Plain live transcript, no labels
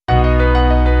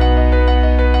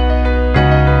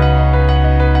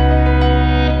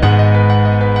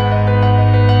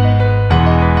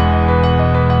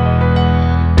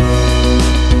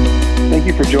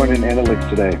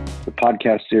Today, the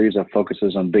podcast series that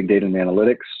focuses on big data and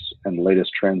analytics and the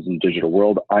latest trends in the digital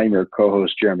world. I'm your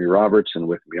co-host, Jeremy Roberts, and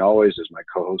with me always is my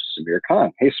co-host, Samir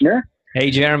Khan. Hey, Samir.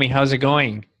 Hey, Jeremy. How's it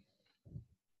going?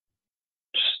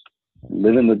 Just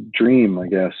living the dream, I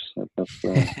guess. That's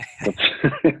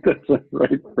the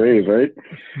right phrase, right?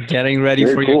 Getting ready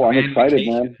Very for cool. your I'm excited,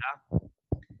 vacation, man.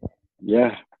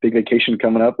 Yeah, big vacation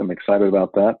coming up. I'm excited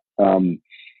about that.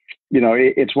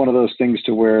 It's one of those things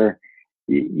to where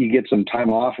you get some time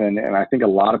off, and I think a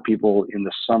lot of people in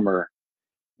the summer,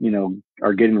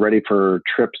 are getting ready for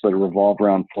trips that revolve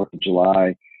around 4th of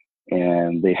July,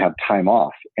 and they have time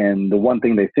off. And the one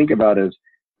thing they think about is,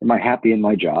 am I happy in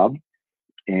my job?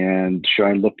 And should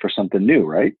I look for something new,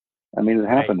 right? I mean, it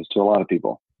happens to a lot of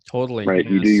people. Totally. Right.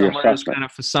 Yeah, You do your summer is assessment.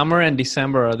 kind of summer and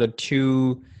December are the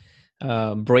two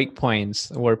break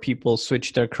points where people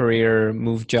switch their career,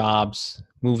 move jobs,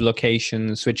 move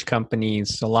locations, switch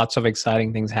companies. So lots of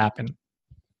exciting things happen.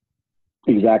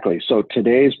 Exactly. So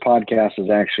today's podcast is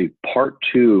actually part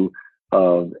 2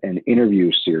 of an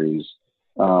interview series.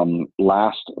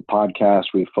 Last podcast,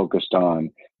 we focused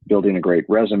on building a great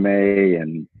resume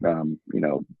and,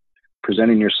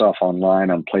 presenting yourself online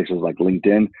on places like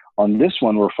LinkedIn. On this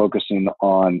one, we're focusing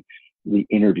on the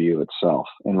interview itself,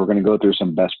 and we're going to go through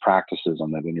some best practices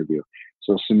on that interview.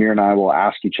 So Samir and I will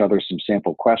ask each other some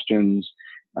sample questions,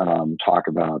 talk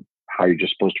about how you're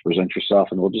just supposed to present yourself,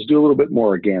 and we'll just do a little bit more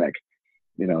organic.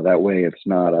 That way it's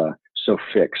not so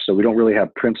fixed. So we don't really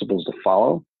have principles to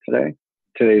follow today.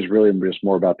 Today's really just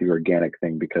more about the organic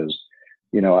thing because,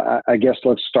 I guess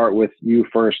let's start with you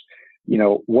first.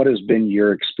 What has been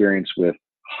your experience with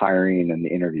hiring and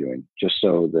interviewing, just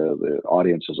so the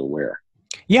audience is aware?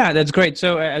 Yeah, that's great.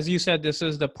 So as you said, this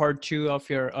is the part 2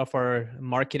 of our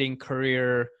marketing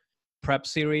career prep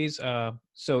series.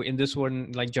 So in this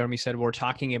one, like Jeremy said, we're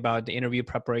talking about the interview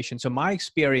preparation. So my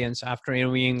experience after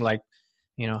interviewing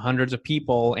hundreds of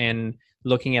people and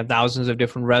looking at thousands of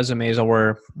different resumes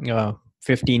over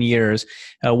 15 years,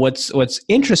 what's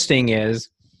interesting is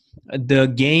the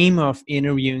game of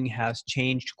interviewing has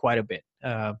changed quite a bit.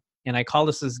 And I call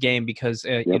this game because,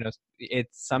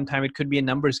 sometimes it could be a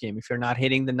numbers game. If you're not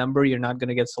hitting the number, you're not going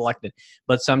to get selected.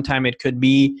 But sometimes it could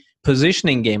be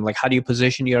positioning game. Like, how do you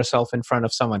position yourself in front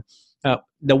of someone?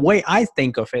 The way I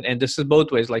think of it, and this is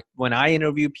both ways, like when I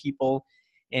interview people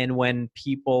and when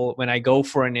I go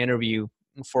for an interview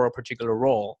for a particular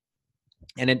role,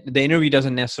 and the interview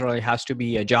doesn't necessarily has to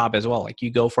be a job as well. Like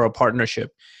you go for a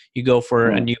partnership, you go for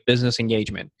a new business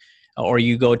engagement, or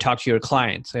you go talk to your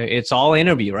clients. It's all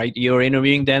interview, right? You're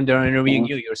interviewing them, they're interviewing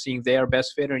you. You're seeing their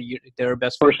best fit or their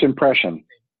best fit. First impression.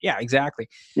 Yeah, exactly.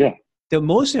 Yeah. The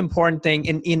most important thing,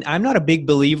 and I'm not a big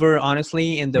believer,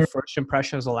 honestly, in the first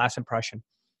impression is the last impression.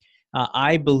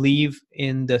 I believe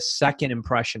in the second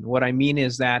impression. What I mean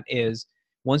is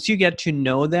once you get to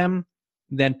know them,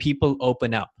 then people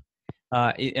open up.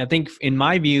 I think in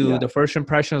my view, the first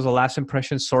impression is the last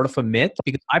impression is sort of a myth,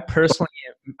 because I personally,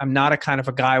 I'm not a kind of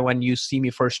a guy when you see me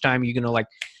first time, you're going to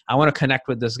I want to connect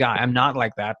with this guy. I'm not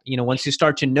like that. Once you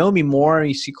start to know me more,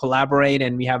 you see collaborate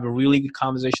and we have a really good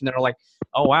conversation that are like,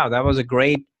 oh, wow, that was a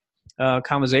great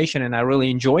conversation and I really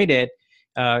enjoyed it.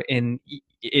 And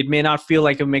it may not feel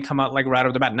like it may come out like right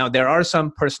off the bat. Now, there are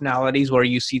some personalities where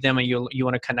you see them and you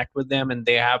want to connect with them and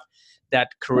they have that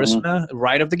charisma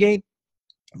right off the gate.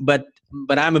 But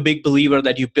I'm a big believer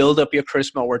that you build up your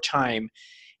charisma over time,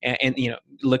 and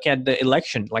look at the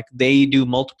election. Like they do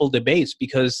multiple debates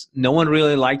because no one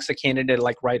really likes a candidate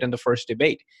like right in the first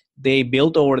debate. They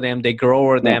build over them, they grow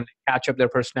over them, catch up their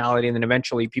personality, and then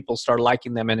eventually people start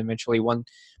liking them, and eventually one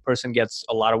person gets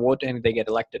a lot of vote and they get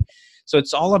elected. So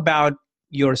it's all about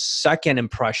your second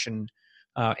impression,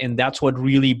 and that's what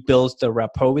really builds the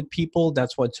rapport with people.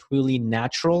 That's what's really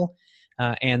natural.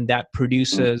 And that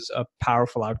produces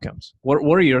powerful outcomes. What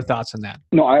are your thoughts on that?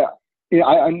 No,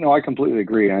 I completely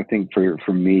agree. And I think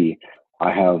for me,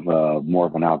 I have more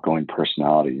of an outgoing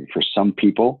personality. For some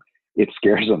people, it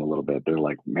scares them a little bit. They're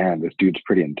like, man, this dude's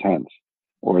pretty intense.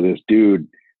 Or this dude,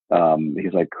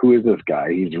 he's like, who is this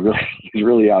guy? He's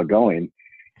really outgoing.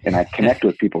 And I connect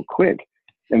with people quick.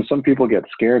 And some people get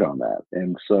scared on that.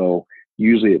 And so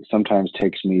usually it sometimes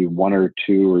takes me 1 or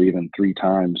 2 or even 3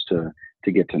 times to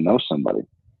get to know somebody.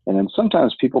 And then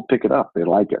sometimes people pick it up. They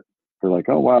like it. They're like,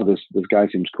 oh, wow, this guy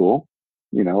seems cool.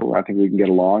 I think we can get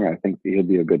along. I think he'll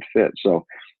be a good fit. So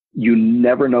you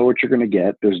never know what you're going to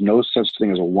get. There's no such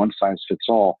thing as a one size fits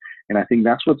all. And I think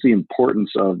that's what's the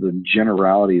importance of the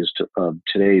generalities of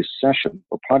today's session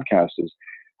or podcast is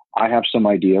I have some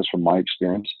ideas from my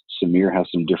experience. Samir has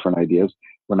some different ideas.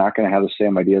 We're not going to have the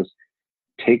same ideas.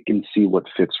 Take and see what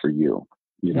fits for you.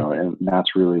 and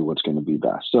that's really what's going to be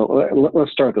best. So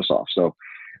let's start this off. So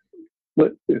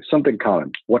something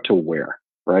common, what to wear,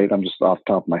 right? I'm just off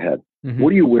the top of my head. Mm-hmm. What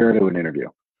do you wear to an interview?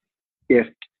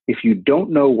 If you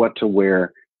don't know what to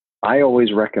wear, I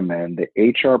always recommend the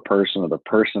HR person or the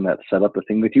person that set up the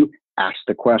thing with you, ask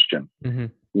the question. Mm-hmm.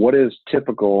 What is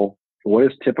typical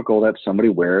that somebody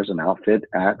wears an outfit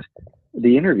at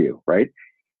the interview, right?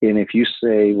 And if you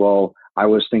say, well, I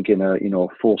was thinking a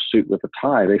full suit with a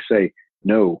tie, they say,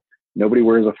 no, nobody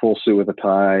wears a full suit with a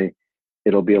tie.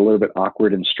 It'll be a little bit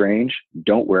awkward and strange.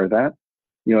 Don't wear that.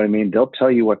 You know what I mean? They'll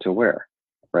tell you what to wear,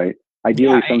 right?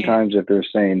 Ideally, sometimes if they're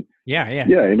saying,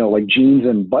 like jeans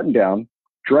and button down,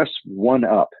 dress one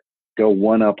up, go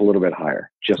one up a little bit higher,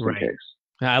 just in case.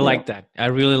 I like that. I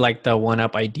really like the one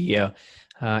up idea.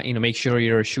 Make sure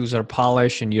your shoes are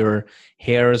polished and your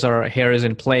hair is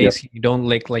in place. Yep. You don't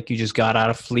look like you just got out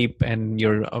of sleep and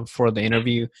you're up for the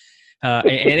interview. And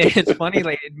it's funny,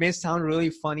 like it may sound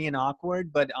really funny and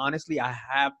awkward, but honestly, I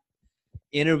have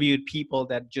interviewed people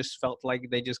that just felt like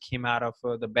they just came out of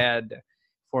the bed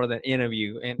for the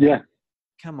interview. And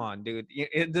come on, dude, you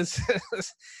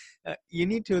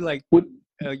need to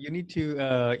you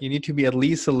need to be at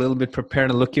least a little bit prepared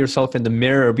and look yourself in the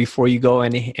mirror before you go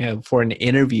for an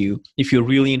interview if you're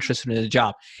really interested in the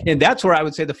job. And that's where I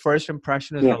would say the first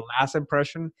impression is the last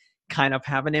impression kind of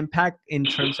have an impact in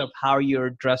terms of how you're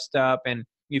dressed up. And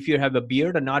if you have a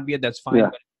beard or not beard, that's fine.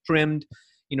 But trimmed,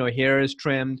 hair is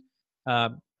trimmed.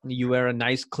 You wear a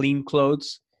nice clean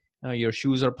clothes. Your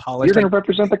shoes are polished. You're going to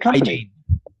represent the company.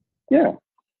 Hygiene.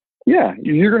 Yeah.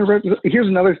 You're going to represent. Here's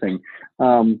another thing.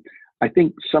 I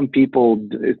think some people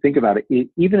think about it.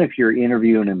 Even if you're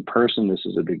interviewing in person, this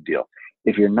is a big deal.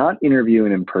 If you're not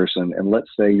interviewing in person, and let's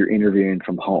say you're interviewing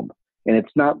from home, and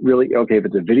it's not really okay, if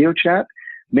it's a video chat,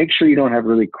 make sure you don't have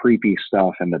really creepy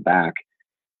stuff in the back,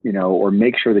 or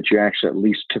make sure that you actually at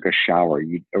least took a shower,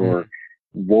 or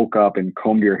woke up and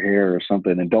combed your hair or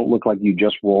something, and don't look like you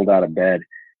just rolled out of bed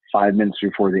 5 minutes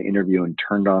before the interview and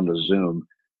turned on the Zoom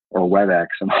or WebEx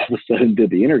and all of a sudden did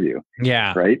the interview.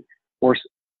 Yeah. Right. Or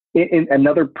in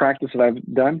another practice that I've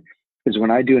done is when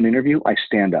I do an interview, I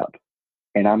stand up,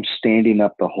 and I'm standing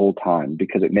up the whole time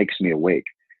because it makes me awake.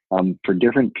 For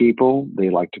different people, they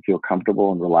like to feel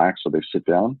comfortable and relaxed, so they sit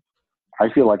down. I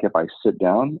feel like if I sit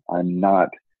down, I'm not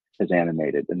as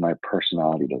animated and my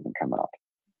personality doesn't come out.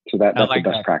 So that's the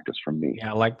best practice from me.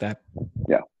 Yeah, I like that.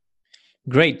 Yeah.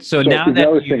 Great. So now that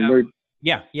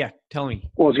tell me.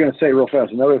 Well, I was going to say real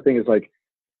fast, another thing is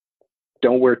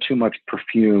don't wear too much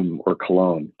perfume or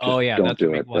cologne. That's a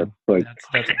big one.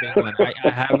 That's a big one. I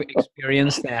have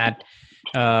experienced that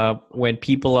when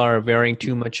people are wearing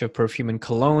too much of perfume and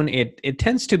cologne, it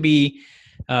tends to be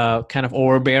kind of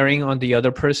overbearing on the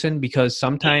other person, because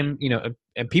sometimes,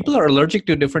 people are allergic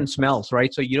to different smells,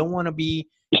 right? So you don't want to be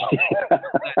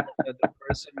the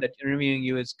person that's interviewing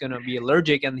you is going to be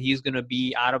allergic and he's going to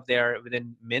be out of there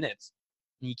within minutes.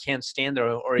 He can't stand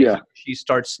there, or she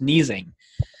starts sneezing.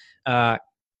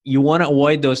 You want to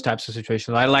avoid those types of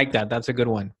situations. I like that. That's a good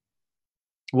one.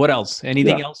 What else?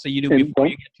 Anything else that you do before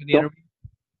you get to the interview?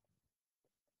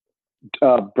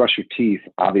 Brush your teeth,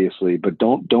 obviously, but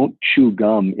don't chew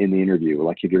gum in the interview.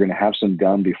 Like if you're going to have some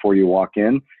gum before you walk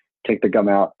in, take the gum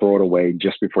out, throw it away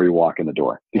just before you walk in the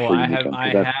door. I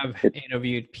have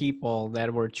interviewed people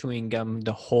that were chewing gum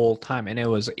the whole time, and it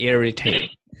was irritating.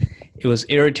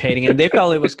 And they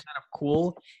felt it was kind of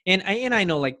cool. And I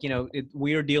know,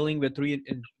 we are dealing with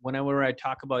whenever I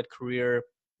talk about career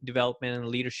development and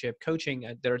leadership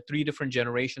coaching, there are 3 different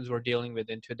generations we're dealing with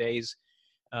in today's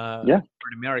in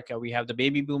America. We have the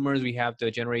baby boomers, we have the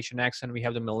Generation X, and we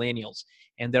have the millennials.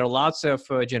 And there are lots of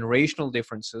generational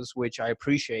differences, which I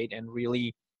appreciate and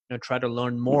really try to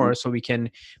learn more so we can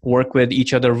work with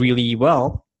each other really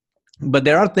well. But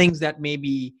there are things that may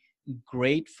be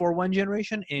great for one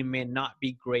generation and may not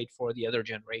be great for the other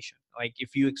generation. Like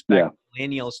if you expect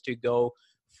millennials to go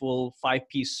full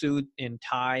 5-piece suit and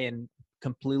tie and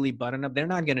completely button up, they're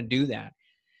not going to do that.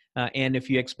 And if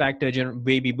you expect a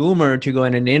baby boomer to go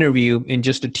in an interview in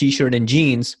just a t-shirt and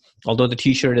jeans, although the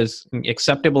t-shirt is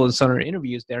acceptable in some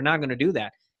interviews, they're not going to do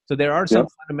that. So there are some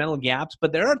fundamental gaps,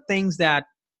 but there are things that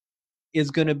is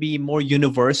going to be more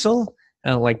universal,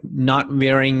 like not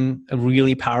wearing a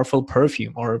really powerful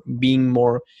perfume or being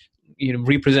more,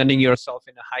 representing yourself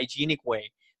in a hygienic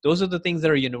way. Those are the things that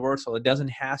are universal. It doesn't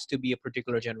have to be a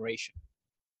particular generation.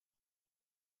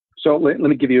 So let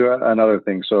me give you another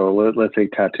thing. So let's say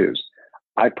tattoos.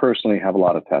 I personally have a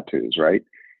lot of tattoos, right?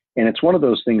 And it's one of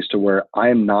those things to where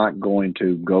I'm not going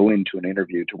to go into an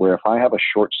interview to where if I have a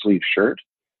short sleeve shirt,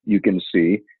 you can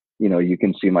see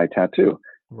my tattoo.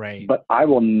 Right. But I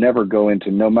will never go into,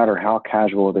 no matter how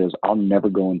casual it is, I'll never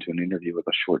go into an interview with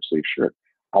a short sleeve shirt.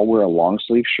 I'll wear a long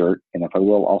sleeve shirt, and if I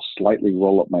will, I'll slightly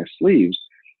roll up my sleeves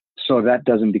so that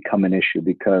doesn't become an issue,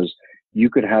 because you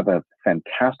could have a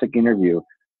fantastic interview,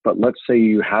 but let's say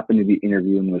you happen to be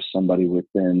interviewing with somebody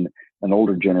within an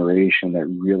older generation that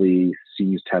really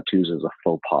sees tattoos as a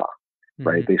faux pas,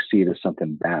 right? They see it as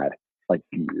something bad. Like,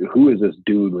 who is this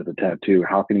dude with a tattoo?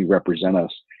 How can he represent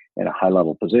us in a high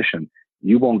level position?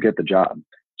 You won't get the job.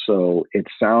 So it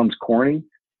sounds corny,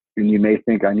 and you may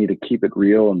think I need to keep it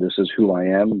real and this is who I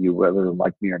am, you whether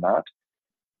like me or not.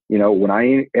 You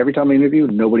know, every time I interview,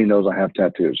 nobody knows I have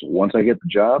tattoos. Once I get the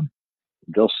job,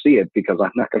 they'll see it, because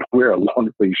I'm not going to wear a long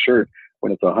sleeve shirt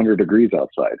when it's 100 degrees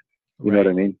outside. You know what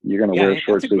I mean? You're going to wear a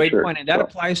short sleeve shirt. That's a great point. And that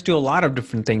applies to a lot of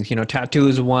different things. You know, tattoo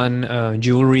is one,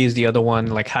 jewelry is the other one.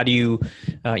 Like, how do you,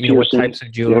 what types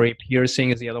of jewelry, piercing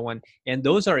is the other one. And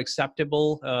those are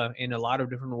acceptable in a lot of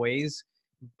different ways,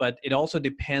 but it also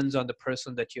depends on the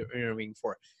person that you're interviewing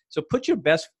for. So put your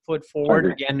best foot forward.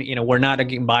 Again, you know, we're not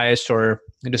biased or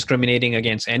discriminating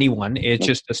against anyone. It's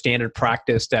just a standard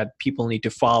practice that people need to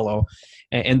follow.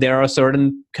 And there are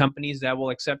certain companies that will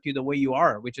accept you the way you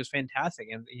are, which is fantastic.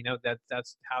 And, you know,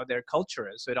 that's how their culture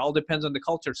is. So it all depends on the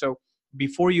culture. So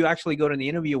before you actually go to the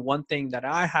interview, one thing that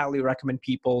I highly recommend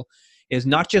people is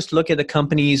not just look at the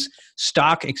company's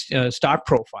stock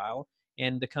profile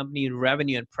and the company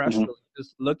revenue and press release,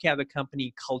 just look at the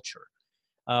company culture.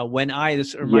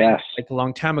 This reminds me, like a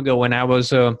long time ago, when I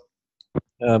was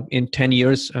in 10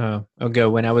 years ago,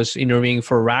 when I was interviewing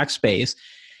for Rackspace,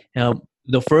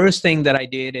 the first thing that I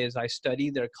did is I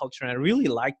studied their culture, and I really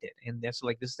liked it. And that's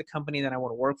like, this is the company that I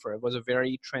want to work for. It was a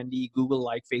very trendy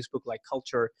Google-like, Facebook-like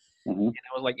culture. And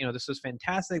I was like, you know, this is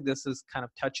fantastic. This is kind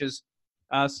of touches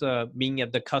us being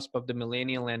at the cusp of the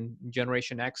millennial and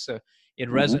Generation X. It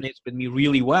resonates with me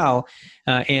really well.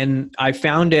 And I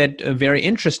found it very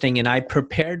interesting, and I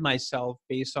prepared myself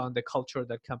based on the culture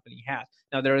that company has.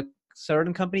 Now, there are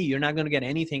certain companies, you're not going to get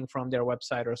anything from their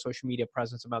website or social media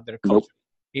presence about their culture.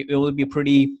 It will be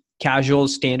pretty casual,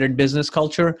 standard business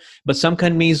culture, but some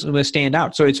companies will stand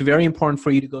out. So it's very important for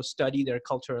you to go study their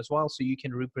culture as well, so you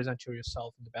can represent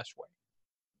yourself in the best way.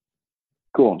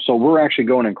 Cool. So we're actually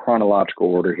going in chronological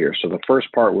order here. So the first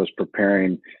part was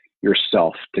preparing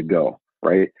yourself to go,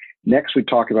 right? Next, we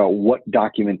talk about what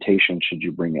documentation should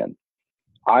you bring in.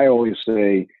 I always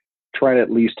say, try to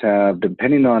at least have,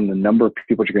 depending on the number of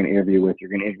people you're going to interview with, you're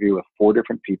going to interview with 4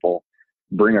 different people,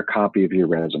 bring a copy of your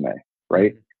resume,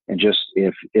 right? And just,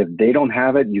 if they don't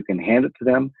have it, you can hand it to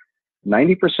them.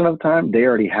 90% of the time, they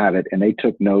already have it, and they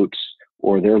took notes,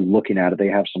 or they're looking at it. They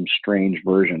have some strange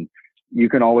version. You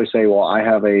can always say, well, I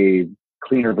have a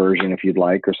cleaner version if you'd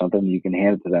like, or something. You can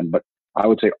hand it to them. But I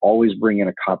would say always bring in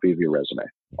a copy of your resume,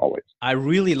 always. I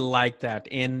really like that.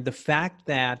 And the fact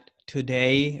that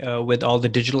today, with all the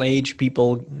digital age,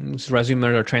 people's resumes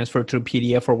are transferred to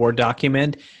PDF or Word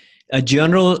document, a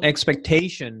general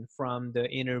expectation from the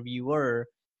interviewer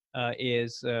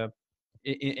is, and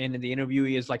the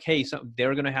interviewee is like, hey, so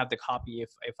they're going to have the copy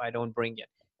if I don't bring it.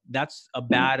 That's a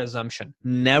bad assumption.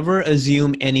 Never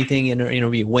assume anything in an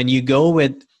interview. When you go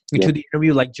to the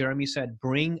interview, like Jeremy said,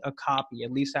 bring a copy.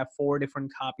 At least have 4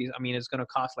 different copies. I mean, it's going to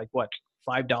cost like what,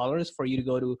 $5 for you to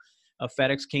go to a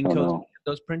FedEx Kinko's, get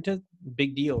those printed?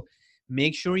 Big deal.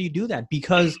 Make sure you do that,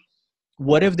 because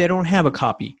what if they don't have a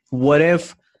copy? What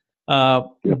if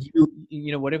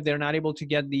what if they're not able to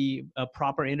get the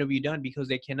proper interview done because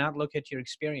they cannot look at your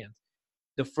experience?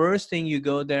 The first thing, you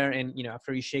go there and,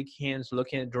 after you shake hands,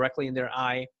 look at directly in their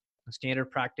eye, standard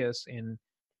practice, and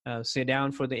sit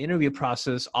down for the interview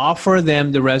process, offer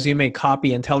them the resume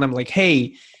copy and tell them like,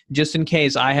 hey, just in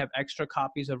case, I have extra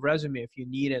copies of resume. If you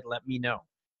need it, let me know.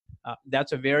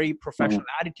 That's a very professional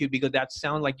attitude, because that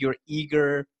sounds like you're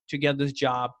eager to get this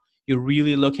job. You're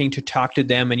really looking to talk to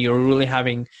them, and you're really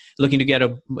looking to get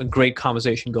a great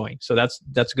conversation going. So that's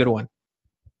a good one.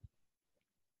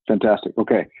 Fantastic.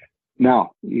 Okay.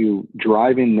 Now, you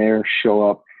drive in there, show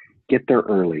up, get there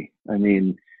early. I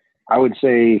mean, I would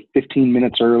say 15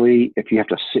 minutes early. If you have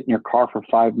to sit in your car for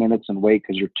 5 minutes and wait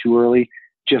because you're too early,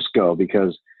 just go,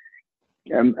 because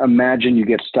imagine you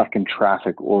get stuck in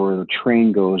traffic, or the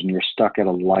train goes and you're stuck at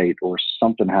a light, or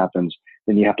something happens,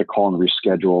 then you have to call and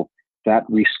reschedule. That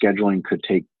rescheduling could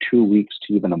take 2 weeks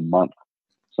to even a month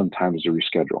sometimes to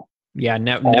reschedule. Yeah,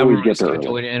 never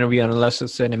reschedule an interview unless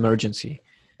it's an emergency.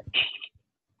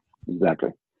 Exactly.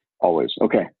 Always.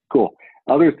 Okay, cool.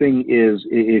 Other thing is,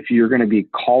 if you're going to be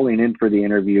calling in for the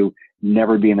interview,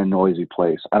 never be in a noisy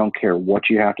place. I don't care what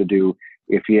you have to do.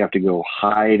 If you have to go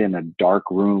hide in a dark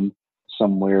room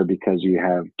somewhere because you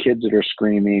have kids that are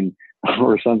screaming,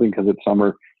 or something because it's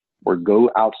summer, or go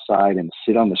outside and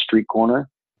sit on the street corner,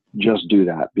 just do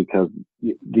that, because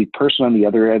the person on the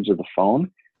other edge of the phone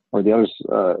or the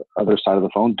other side of the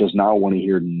phone does not want to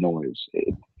hear noise.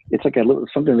 It's like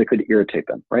something that could irritate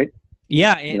them, right?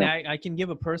 Yeah, and I can give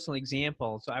a personal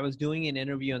example. So I was doing an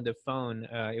interview on the phone.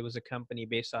 It was a company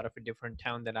based out of a different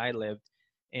town that I lived.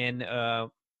 And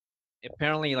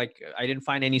apparently, like, I didn't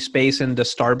find any space in the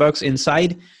Starbucks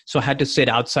inside, so I had to sit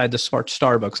outside the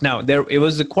Starbucks. Now, it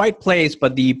was a quiet place,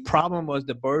 but the problem was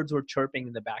the birds were chirping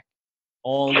in the back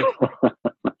all the time.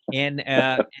 And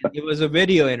it was a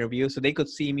video interview, so they could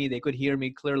see me, they could hear me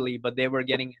clearly, but they were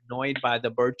getting annoyed by the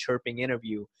bird chirping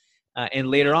interview. And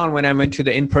later on, when I went to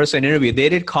the in-person interview, they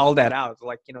did call that out.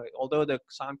 Like, although the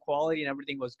sound quality and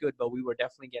everything was good, but we were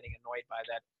definitely getting annoyed by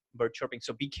that bird chirping.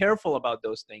 So be careful about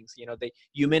those things.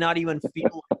 You may not even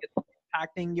feel like it's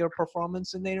impacting your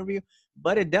performance in the interview,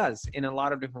 but it does in a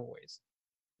lot of different ways.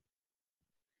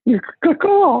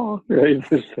 Right,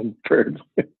 there's some birds.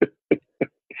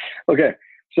 Okay,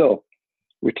 so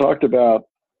we talked about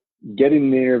getting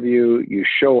the interview. You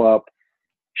show up,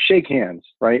 shake hands,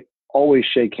 right? Always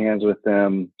shake hands with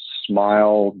them,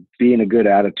 smile, be in a good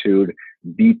attitude,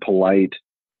 be polite,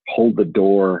 hold the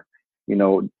door,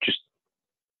 just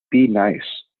be nice,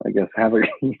 I guess.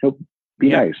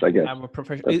 Nice, I guess. I'm a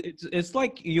professional. It's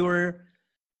like you're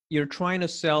trying to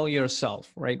sell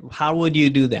yourself, right? How would you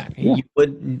do that? Yeah. You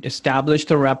would establish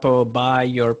the repo by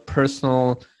your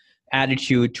personal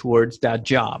attitude towards that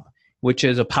job, which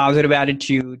is a positive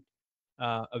attitude,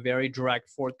 a very direct,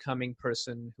 forthcoming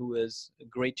person who is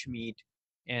great to meet,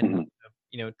 and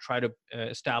try to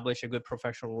establish a good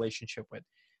professional relationship with.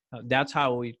 That's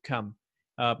how we come.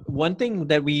 One thing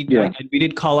that we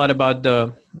did call out about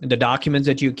the documents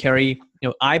that you carry.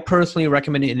 I personally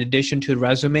recommend, in addition to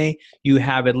resume, you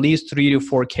have at least 3 to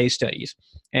 4 case studies.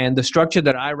 And the structure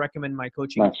that I recommend my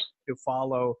coaching to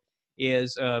follow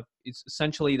is it's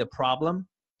essentially the problem,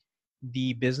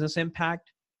 the business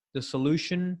impact, the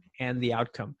solution, and the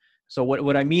outcome. So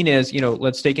what I mean is,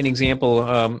 let's take an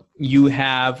example. You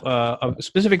have a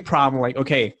specific problem, like,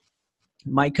 okay,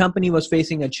 my company was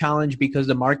facing a challenge because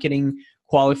the marketing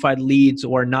qualified leads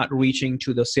were not reaching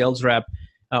to the sales rep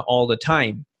all the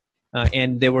time.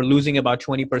 And they were losing about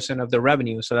 20% of the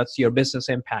revenue. So that's your business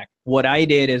impact. What I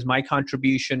did is, my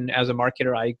contribution as a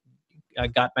marketer, I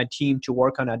got my team to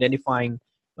work on identifying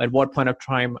at what point of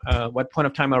time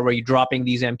are we dropping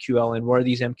these MQL, and where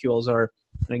these MQLs are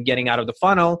getting out of the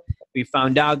funnel. We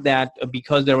found out that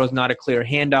because there was not a clear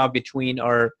handoff between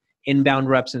our inbound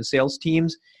reps and sales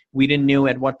teams, we didn't know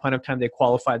at what point of time they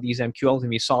qualified these MQLs, and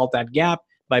we solved that gap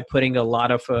by putting a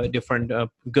lot of different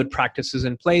good practices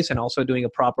in place, and also doing a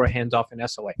proper hands-off in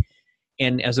SLA.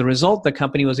 And as a result, the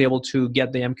company was able to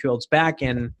get the MQLs back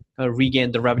and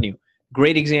regain the revenue.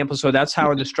 Great example. So that's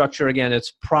how the structure, again,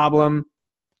 it's problem.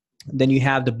 Then you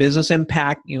have the business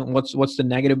impact, what's the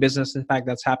negative business impact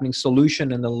that's happening,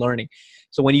 solution, and the learning.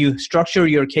 So when you structure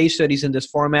your case studies in this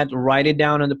format, write it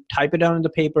down and type it down on the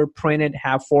paper, print it,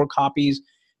 have 4 copies,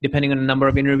 depending on the number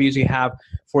of interviews you have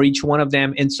for each one of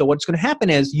them. And so what's going to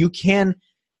happen is you can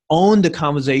own the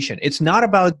conversation. It's not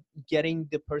about getting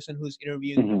the person who's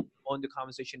interviewing to own the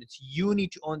conversation. It's you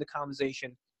need to own the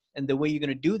conversation. And the way you're going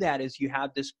to do that is you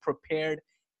have this prepared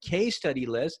case study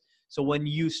list. So when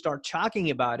you start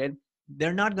talking about it,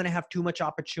 they're not going to have too much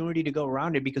opportunity to go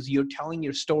around it, because you're telling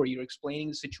your story, you're explaining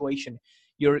the situation,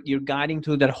 you're guiding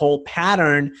through that whole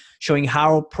pattern, showing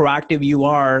how proactive you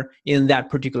are in that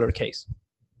particular case.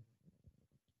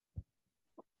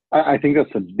 I think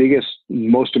that's the biggest,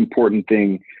 most important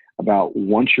thing about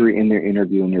once you're in their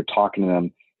interview and you're talking to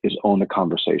them, is own the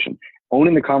conversation.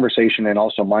 Owning the conversation, and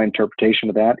also my interpretation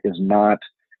of that, is not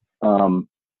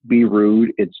be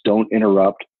rude. It's don't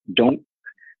interrupt. Don't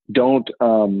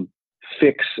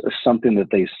fix something that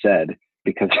they said,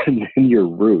 because then you're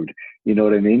rude. You know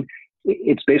what I mean?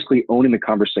 It's basically owning the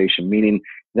conversation, meaning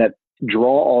that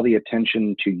draw all the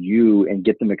attention to you and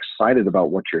get them excited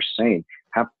about what you're saying.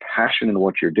 Have passion in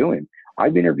what you're doing.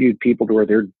 I've interviewed people to where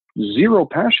they're zero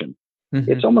passion.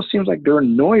 It almost seems like they're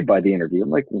annoyed by the interview. I'm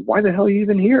like, why the hell are you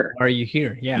even here? Why are you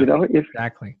here? Yeah,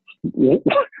 exactly.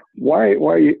 Why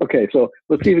are you? Okay, so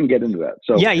let's even get into that.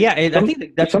 So yeah. I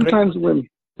think that's sometimes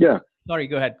Sorry,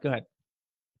 go ahead.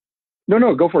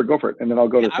 No, go for it, and then I'll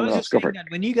go to someone else. Go for it.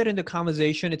 When you get into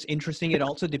conversation, it's interesting. It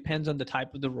also depends on the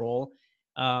type of the role.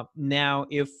 Now,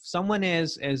 if someone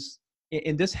is,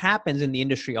 and this happens in the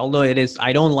industry, although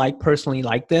I don't personally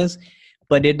like this,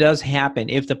 but it does happen.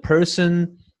 If the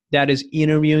person that is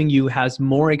interviewing you has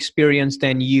more experience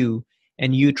than you,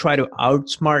 and you try to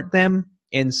outsmart them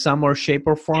in some or shape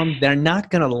or form, they're not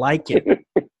going to like it.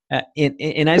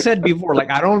 And I said before,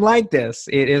 like, I don't like this.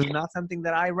 It is not something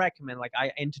that I recommend. Like,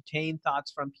 I entertain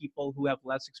thoughts from people who have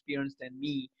less experience than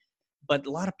me, but a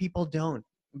lot of people don't,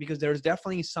 because there's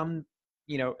definitely some,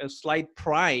 a slight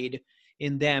pride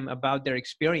in them about their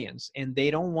experience, and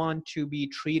they don't want to be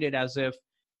treated as if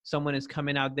someone is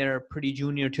coming out there pretty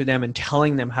junior to them and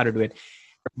telling them how to do it.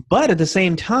 But at the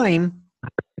same time,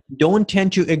 don't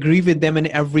tend to agree with them in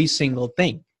every single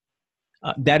thing.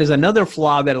 That is another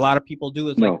flaw that a lot of people do,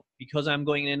 is like, because I'm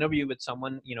going to interview with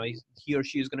someone, he or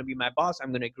she is going to be my boss, I'm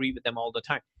going to agree with them all the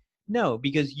time. No,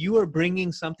 because you are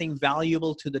bringing something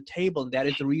valuable to the table. And that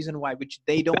is the reason why, which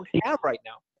they don't have right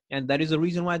now. And that is the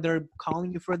reason why they're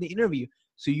calling you for the interview.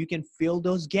 So you can fill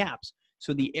those gaps.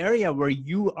 So the area where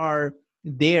you are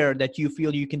there, that you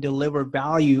feel you can deliver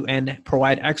value and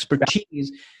provide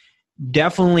expertise,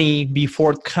 definitely be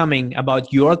forthcoming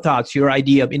about your thoughts, your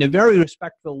idea, in a very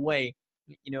respectful way,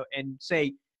 and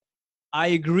say, I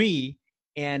agree.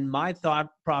 And my thought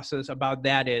process about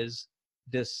that is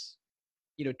this.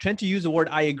 Tend to use the word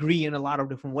I agree in a lot of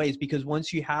different ways, because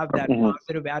once you have that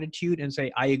positive attitude and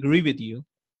say, I agree with you,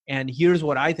 and here's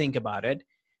what I think about it,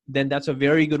 then that's a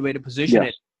very good way to position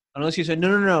it. Unless you say,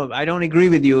 no, I don't agree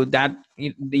with you, that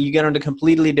you get on a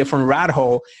completely different rat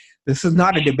hole. This is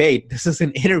not a debate. This is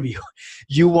an interview.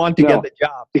 You want to get the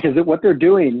job. Because what they're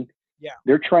doing,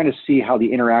 they're trying to see how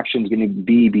the interaction is going to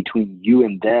be between you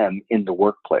and them in the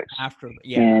workplace.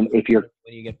 And if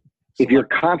you're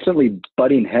constantly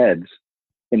butting heads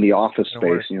in the office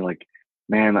space, and you're like,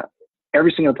 man,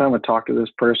 every single time I talk to this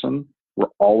person, we're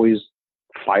always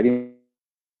fighting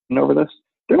over this,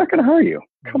 they're not going to hire you.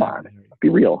 Come on, be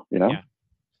real,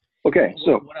 Okay,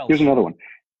 so here's another one.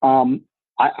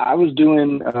 I was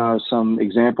doing some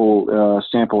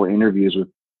sample interviews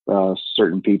with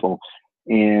certain people,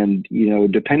 and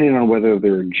depending on whether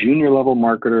they're a junior level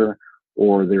marketer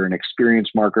or they're an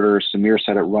experienced marketer, Samir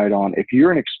said it right on. If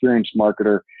you're an experienced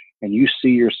marketer and you see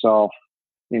yourself,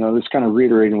 this kind of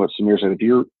reiterating what Samir said,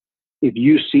 if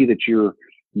you see that you're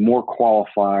more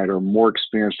qualified or more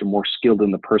experienced or more skilled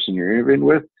than the person you're interviewing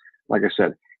with, like I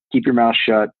said, keep your mouth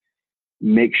shut,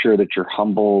 make sure that you're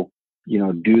humble,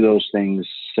 do those things,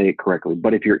 say it correctly.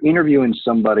 But if you're interviewing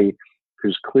somebody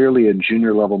who's clearly a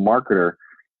junior level marketer,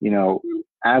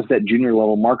 as that junior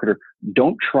level marketer,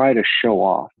 don't try to show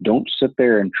off. Don't sit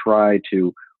there and try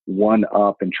to one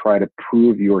up and try to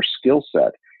prove your skill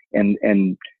set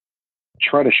and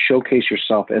try to showcase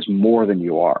yourself as more than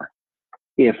you are.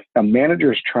 If a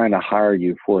manager is trying to hire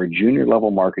you for a junior level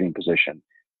marketing position,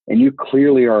 and you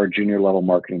clearly are a junior level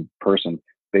marketing person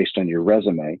based on your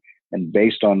resume and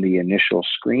based on the initial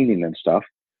screening and stuff,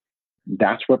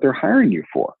 that's what they're hiring you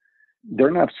for.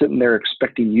 They're not sitting there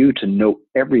expecting you to know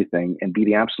everything and be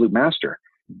the absolute master.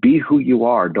 Be who you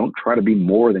are. Don't try to be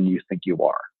more than you think you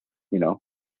are,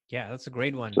 Yeah, that's a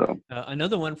great one. So,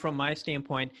 another one from my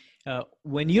standpoint,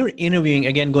 when you're interviewing,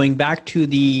 again, going back to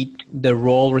the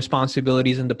role,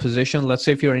 responsibilities, and the position, let's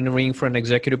say if you're interviewing for an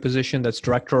executive position that's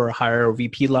director or higher or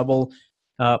VP level,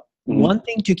 one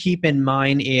thing to keep in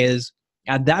mind is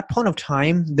at that point of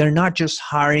time, they're not just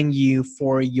hiring you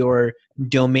for your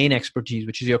domain expertise,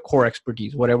 which is your core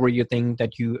expertise, whatever you think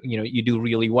that you do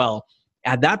really well.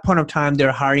 At that point of time,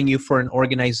 they're hiring you for an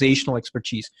organizational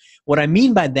expertise. What I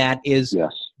mean by that is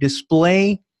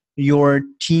display your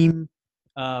team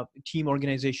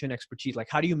organization expertise. Like,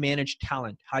 how do you manage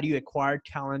talent? How do you acquire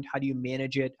talent? How do you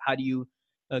manage it? How do you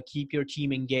keep your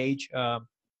team engaged?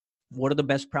 What are the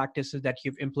best practices that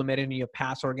you've implemented in your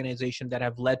past organization that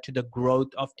have led to the growth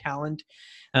of talent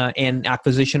and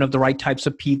acquisition of the right types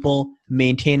of people,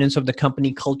 maintenance of the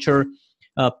company culture,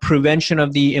 prevention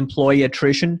of the employee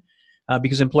attrition?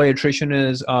 Because employee attrition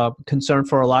is a concern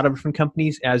for a lot of different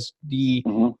companies, as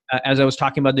as I was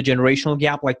talking about the generational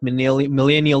gap, like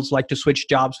millennials like to switch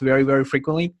jobs very, very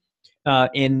frequently.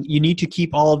 And you need to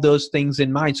keep all of those things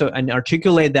in mind. So, and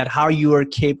articulate that how you're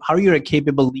a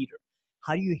capable leader.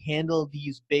 How do you handle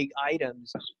these big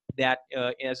items that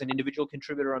as an individual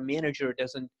contributor or manager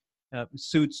doesn't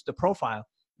suits the profile?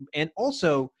 And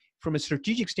also, from a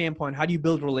strategic standpoint, how do you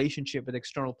build relationship with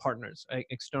external partners,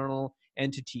 external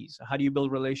entities? How do you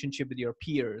build relationship with your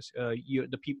peers,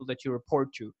 the people that you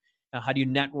report to? How do you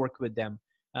network with them?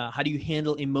 How do you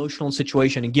handle emotional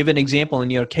situation? And give an example in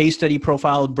your case study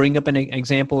profile. Bring up an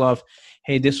example of,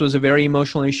 hey, this was a very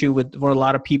emotional issue for a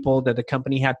lot of people that the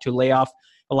company had to lay off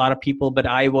a lot of people, but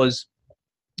I was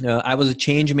a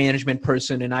change management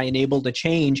person and I enabled a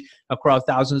change across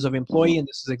thousands of employees, and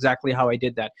this is exactly how I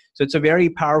did that. So it's a very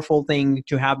powerful thing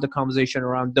to have the conversation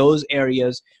around those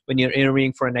areas when you're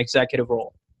interviewing for an executive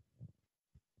role.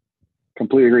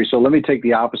 completely agree. So let me take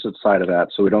the opposite side of that,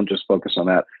 so we don't just focus on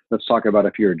that. Let's talk about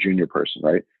if you're a junior person,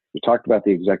 right? We talked about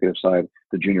the executive side,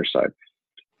 the junior side.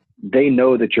 They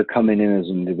know that you're coming in as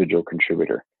an individual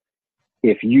contributor.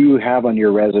 If you have on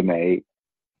your resume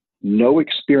no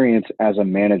experience as a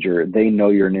manager, they know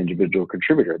you're an individual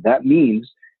contributor. That means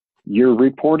you're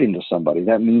reporting to somebody.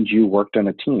 That means you worked on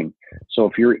a team. So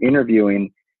if you're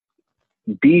interviewing,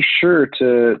 be sure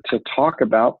to talk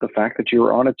about the fact that you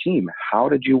were on a team. How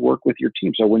did you work with your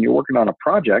team? So when you're working on a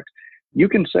project, you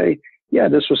can say, yeah,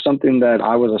 this was something that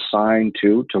I was assigned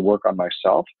to work on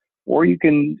myself. Or you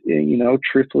can,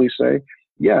 truthfully say,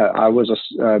 yeah, I was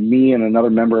me and another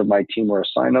member of my team were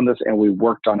assigned on this, and we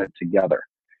worked on it together.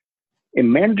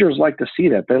 And managers like to see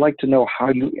that. They like to know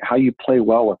how you play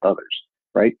well with others,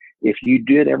 right? If you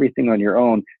did everything on your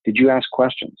own, did you ask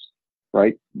questions,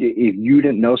 right? If you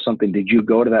didn't know something, did you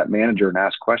go to that manager and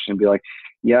ask questions and be like,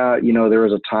 yeah, there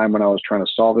was a time when I was trying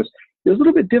to solve this. It was a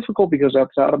little bit difficult because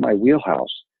that's out of my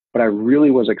wheelhouse, but I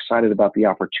really was excited about the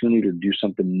opportunity to do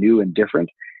something new and different.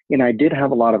 And I did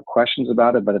have a lot of questions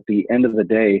about it, but at the end of the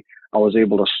day, I was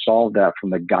able to solve that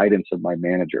from the guidance of my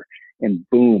manager. And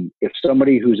boom, if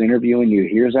somebody who's interviewing you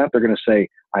hears that, they're going to say,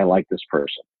 I like this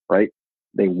person, right?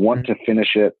 They want to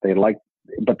finish it.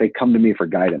 But they come to me for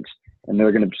guidance, and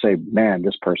they're going to say, man,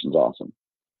 this person's awesome.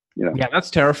 Yeah, that's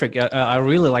terrific. I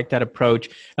really like that approach.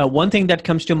 One thing that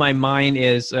comes to my mind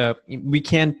is we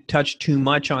can't touch too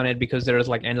much on it because there's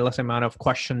like endless amount of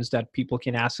questions that people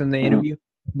can ask in the interview.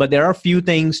 But there are a few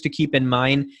things to keep in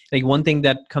mind. Like one thing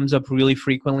that comes up really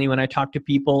frequently when I talk to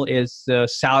people is the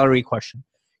salary question.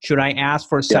 Should I ask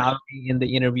for salary in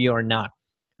the interview or not?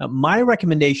 My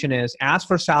recommendation is ask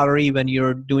for salary when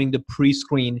you're doing the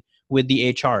pre-screen with the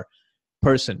HR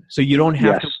person. So you don't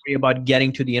have to worry about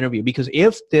getting to the interview, because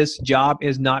if this job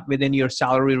is not within your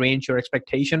salary range, your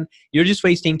expectation, you're just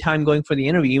wasting time going for the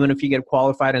interview, even if you get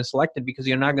qualified and selected, because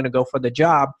you're not going to go for the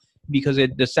job because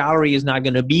the salary is not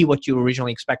going to be what you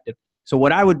originally expected. So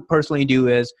what I would personally do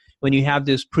is when you have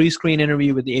this pre-screen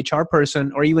interview with the HR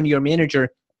person or even your manager,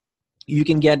 you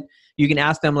can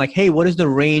ask them like, hey, what is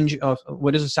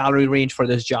the salary range for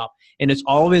this job? And it's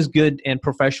always good and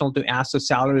professional to ask the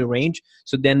salary range.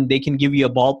 So then they can give you a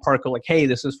ballpark of like, hey,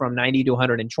 this is from 90 to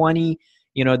 120.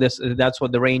 That's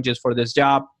what the range is for this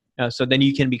job. So then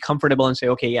you can be comfortable and say,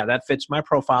 okay, yeah, that fits my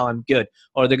profile. I'm good.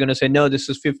 Or they're going to say, no, this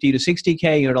is 50 to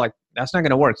 60K. You're like, that's not going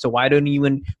to work. So why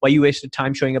you waste the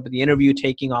time showing up at the interview,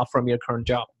 taking off from your current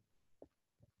job?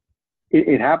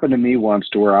 It happened to me once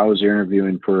to where I was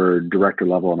interviewing for director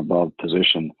level and above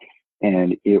position,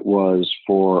 and it was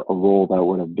for a role that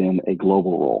would have been a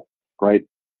global role, right?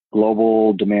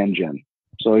 Global demand gen.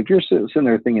 So if you're sitting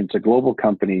there thinking it's a global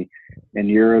company and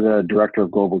you're the director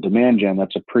of global demand gen,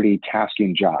 that's a pretty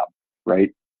tasking job,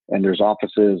 right? And there's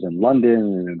offices in London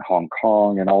and in Hong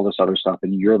Kong and all this other stuff,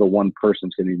 and you're the one person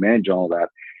who's going to be managing all that.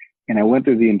 And I went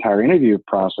through the entire interview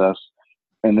process,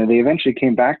 and then they eventually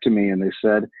came back to me and they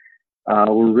said,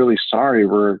 we're really sorry,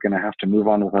 we're going to have to move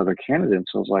on with other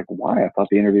candidates. I was like, why? I thought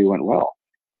the interview went well.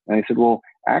 And they said, well,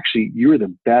 actually, you're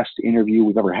the best interview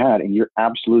we've ever had, and you're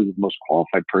absolutely the most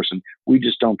qualified person. We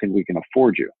just don't think we can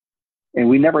afford you. And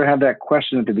we never had that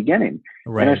question at the beginning.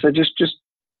 Right. And I said, just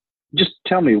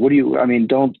tell me,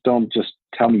 don't just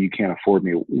tell me you can't afford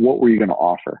me. What were you going to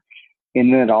offer?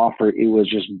 In that offer, it was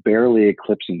just barely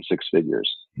eclipsing six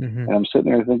figures. Mm-hmm. And I'm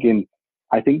sitting there thinking,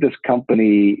 I think this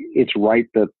company, it's right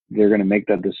that they're going to make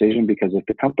that decision, because if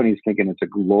the company's thinking it's a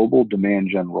global demand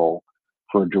gen role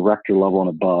for a director level and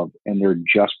above, and they're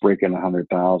just breaking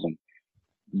 100,000,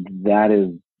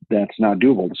 that's not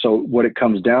doable. So what it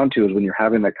comes down to is when you're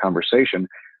having that conversation,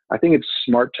 I think it's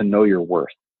smart to know your worth,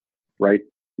 right?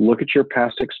 Look at your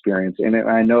past experience. And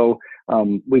I know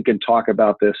we can talk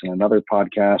about this in another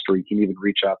podcast, or you can even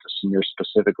reach out to Samir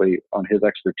specifically on his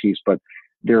expertise, but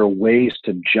there are ways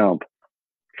to jump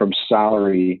from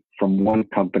salary from one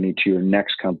company to your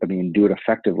next company and do it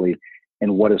effectively,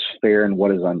 and what is fair and what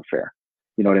is unfair.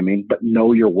 You know what I mean? But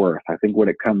know your worth. I think what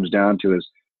it comes down to is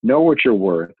know what you're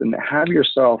worth, and have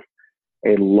yourself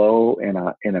a low and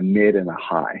a mid and a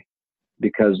high,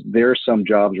 because there are some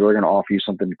jobs where they're going to offer you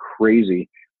something crazy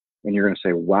and you're going to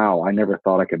say, wow, I never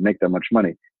thought I could make that much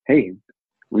money. Hey,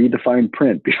 read the fine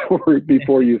print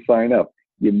before you sign up.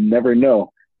 You never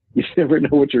know. You never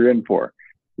know what you're in for,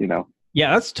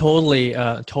 Yeah, that's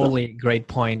totally great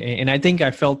point. And I think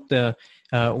I felt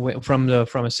from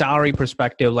a salary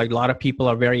perspective, like a lot of people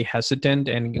are very hesitant.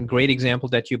 And a great example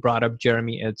that you brought up,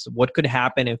 Jeremy, it's what could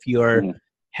happen if you're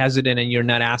hesitant and you're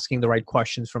not asking the right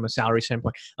questions from a salary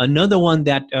standpoint. Another one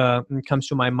that comes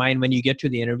to my mind when you get to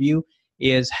the interview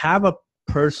is have a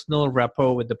personal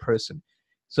rapport with the person.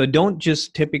 So don't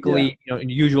just typically,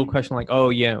 usual question like, oh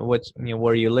yeah, what's,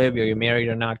 where you live, are you married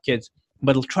or not, kids,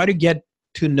 but try to get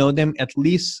to know them at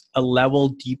least a level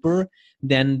deeper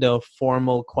than the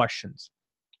formal questions,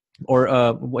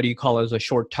 or what do you call it, as a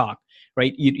short talk,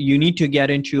 right? You need to get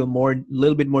into a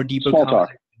little bit more deeper small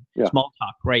talk. Yeah. Small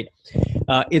talk, right?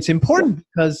 It's important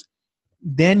because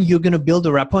then you're going to build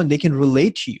a rapport and they can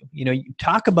relate to you. You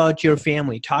talk about your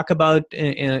family, talk about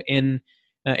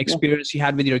experience you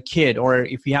had with your kid, or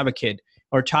if you have a kid,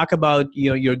 or talk about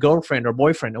your girlfriend or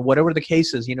boyfriend or whatever the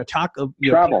case is. Talk of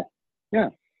your travel. Yeah.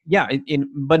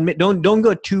 But don't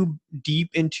go too deep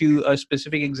into a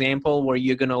specific example where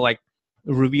you're going to like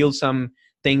reveal some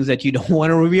things that you don't want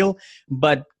to reveal,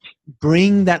 but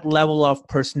bring that level of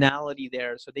personality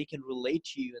there so they can relate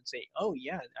to you and say, oh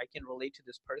yeah, I can relate to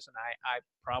this person. I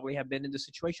probably have been in this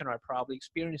situation, or I probably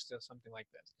experienced something like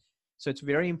this. So it's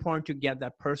very important to get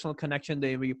that personal connection.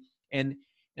 And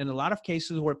in a lot of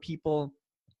cases where people,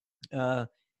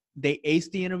 they ace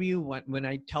the interview, when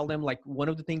I tell them, like, one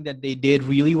of the things that they did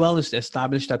really well is to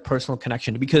establish that personal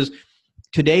connection. Because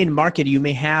today in market, you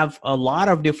may have a lot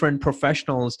of different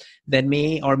professionals that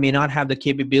may or may not have the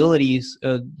capabilities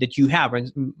that you have,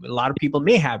 and a lot of people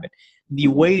may have it. The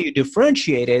way you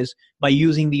differentiate is by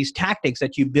using these tactics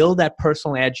that you build that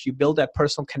personal edge, you build that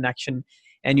personal connection,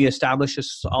 and you establish a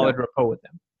solid rapport with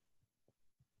them.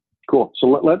 Cool. So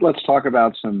let's talk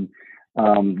about some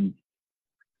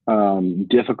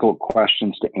difficult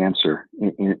questions to answer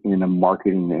in a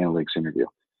marketing analytics interview.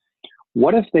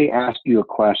 What if they ask you a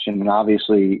question, and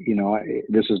obviously,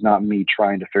 this is not me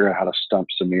trying to figure out how to stump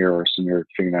Samir, or Samir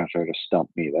figuring out how to stump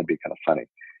me. That'd be kind of funny.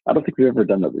 I don't think we've ever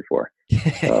done that before.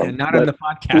 Not on the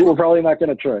podcast. We're probably not going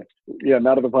to try. Yeah,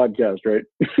 not on the podcast, right?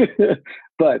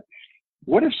 But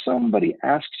what if somebody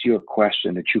asks you a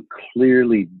question that you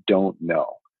clearly don't know?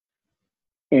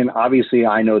 And obviously,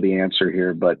 I know the answer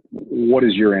here, but what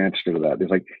is your answer to that?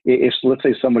 It's like, if let's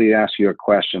say somebody asks you a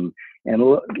question, and I'm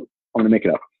going to make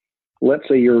it up. Let's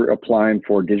say you're applying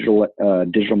for a digital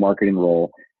marketing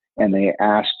role, and they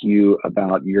ask you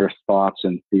about your thoughts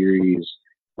and theories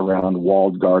around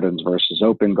walled gardens versus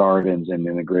open gardens, and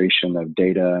integration of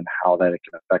data, and how that it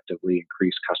can effectively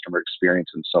increase customer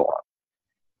experience and so on.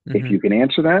 Mm-hmm. If you can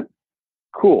answer that,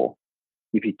 cool.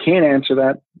 If you can't answer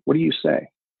that, what do you say?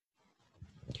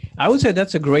 I would say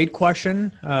that's a great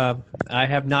question. I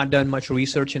have not done much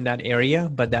research in that area,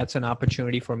 but that's an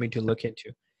opportunity for me to look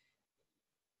into.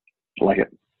 Like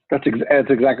it. That's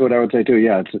exactly what I would say too.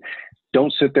 Yeah,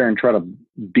 don't sit there and try to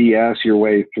BS your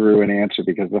way through an answer,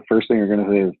 because the first thing you're going to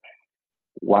say is,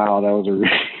 "Wow, that was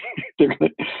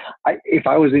a." If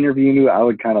I was interviewing you, I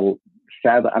would kind of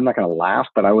I'm not going to laugh,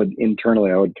 but I would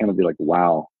kind of be like,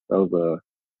 "Wow, that was a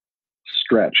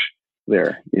stretch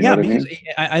there." You know what because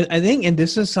I mean? I think, and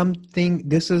this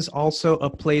is also a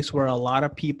place where a lot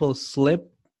of people slip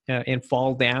and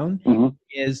fall down. Mm-hmm.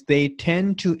 Is they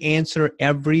tend to answer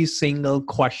every single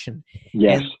question.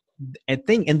 Yes. And I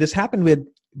think, and this happened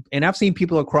and I've seen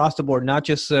people across the board, not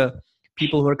just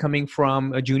people who are coming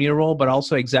from a junior role, but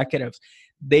also executives.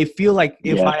 They feel like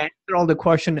if I answer all the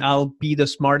question, I'll be the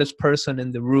smartest person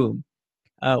in the room.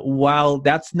 While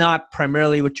that's not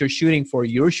primarily what you're shooting for.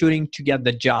 You're shooting to get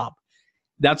the job.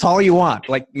 That's all you want.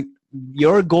 Like,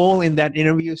 your goal in that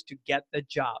interview is to get the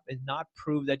job and not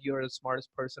prove that you're the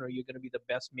smartest person or you're going to be the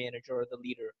best manager or the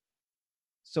leader.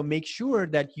 So make sure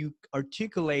that you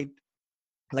articulate,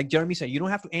 like Jeremy said, you don't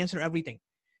have to answer everything.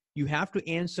 You have to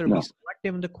answer, be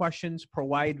selective in the questions,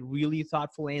 provide really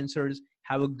thoughtful answers,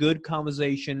 have a good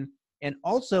conversation. And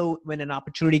also, when an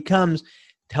opportunity comes,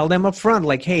 tell them up front,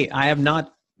 like, hey, I've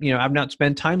not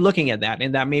spent time looking at that.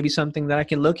 And that may be something that I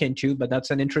can look into, but that's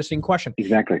an interesting question.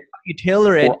 Exactly. You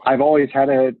tailor it. Well, I've always had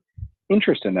an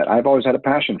interest in that. I've always had a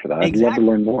passion for that. Exactly. I'd love to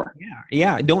learn more.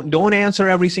 Yeah. Don't answer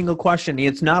every single question.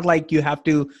 It's not like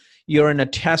you're in a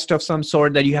test of some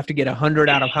sort that you have to get 100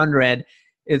 out of 100.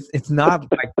 It's not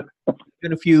like,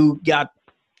 even if you got,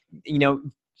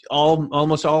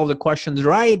 almost all of the questions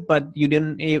right, but you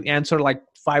didn't answer like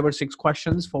 5 or 6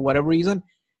 questions for whatever reason,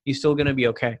 you're still going to be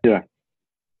okay. Yeah.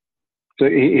 So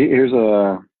here's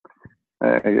another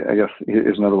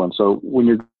one. So when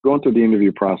you're going through the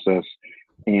interview process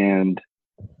and,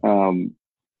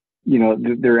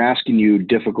 they're asking you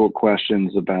difficult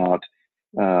questions about,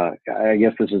 I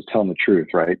guess this is telling the truth,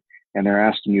 right? And they're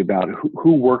asking you about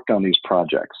who worked on these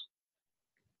projects.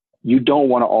 You don't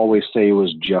want to always say it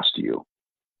was just you,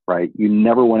 right? You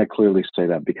never want to clearly say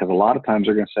that, because a lot of times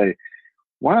they're going to say,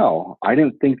 wow, I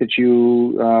didn't think that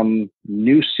you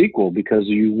knew SQL, because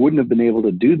you wouldn't have been able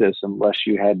to do this unless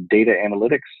you had data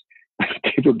analytics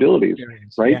capabilities,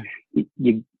 right?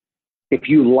 Yeah. If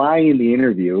you lie in the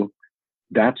interview,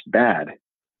 that's bad.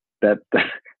 That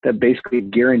that basically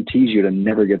guarantees you to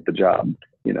never get the job,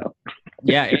 you know?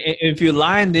 Yeah. If you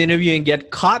lie in the interview and get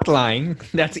caught lying,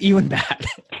 that's even bad.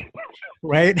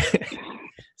 Right.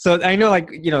 So I know, like,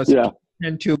 Yeah.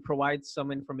 tend to provide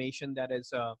some information that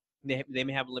is, they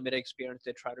may have limited experience.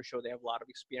 They try to show they have a lot of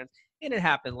experience, and it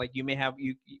happens. Like, you may have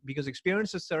because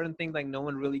experience is certain thing like no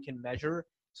one really can measure.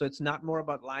 So it's not more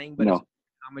about lying, but it's No.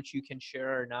 how much you can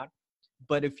share or not.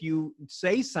 But if you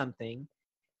say something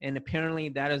and apparently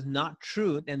that is not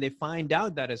truth, and they find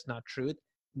out that it's not truth,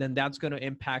 then that's going to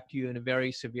impact you in a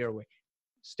very severe way.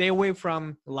 Stay away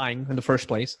from lying in the first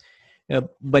place.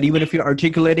 But even if you're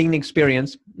articulating an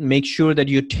experience, make sure that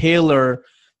you tailor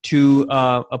to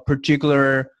a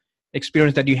particular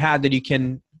experience that you had that you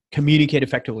can communicate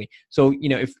effectively. So,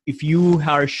 if you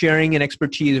are sharing an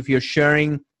expertise, if you're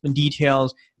sharing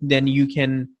details, then you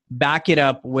can back it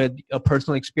up with a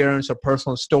personal experience or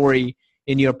personal story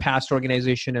in your past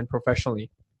organization and professionally.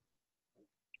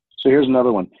 So here's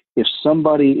another one. If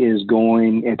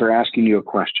they're asking you a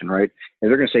question, right? And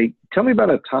they're going to say, tell me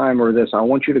about a time or this, I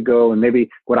want you to go. And maybe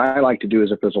what I like to do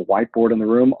is if there's a whiteboard in the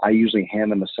room, I usually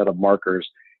hand them a set of markers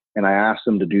and I ask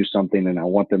them to do something and I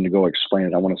want them to go explain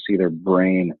it. I want to see their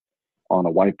brain on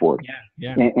a whiteboard.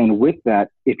 Yeah. And with that,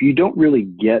 if you don't really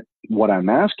get what I'm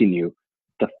asking you,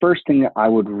 the first thing that I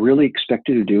would really expect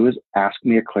you to do is ask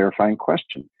me a clarifying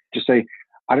question. Just say,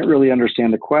 I don't really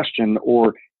understand the question,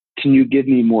 or can you give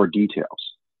me more details?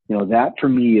 That for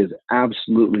me is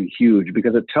absolutely huge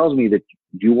because it tells me that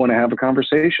you want to have a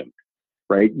conversation,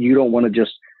 right? You don't want to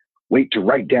just wait to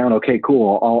write down, okay,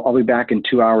 cool, I'll be back in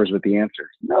 2 hours with the answer.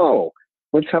 No,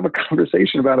 let's have a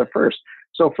conversation about it first.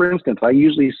 So for instance, I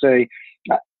usually say,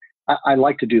 I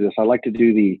like to do this. I like to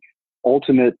do the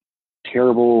ultimate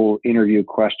terrible interview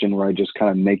question where I just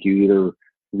kind of make you either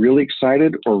really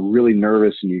excited or really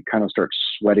nervous and you kind of start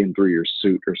sweating through your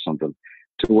suit or something,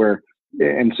 to where,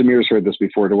 and Samir's heard this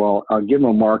before, well, I'll give them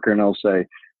a marker and I'll say,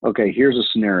 okay, here's a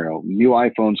scenario. New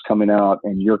iPhone's coming out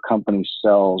and your company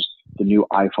sells the new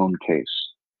iPhone case.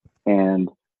 And,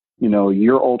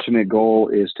 your ultimate goal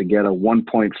is to get a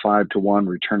 1.5 to 1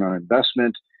 return on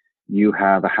investment. You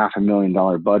have a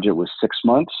 $500,000 budget with 6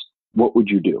 months. What would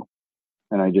you do?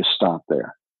 And I just stop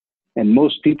there. And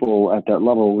most people at that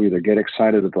level will either get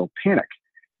excited or they'll panic.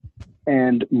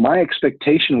 And my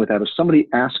expectation with that, if somebody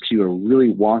asks you a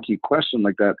really wonky question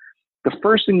like that, the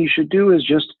first thing you should do is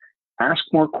just ask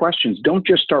more questions. Don't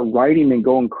just start writing and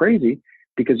going crazy,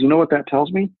 because you know what that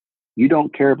tells me? You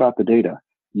don't care about the data.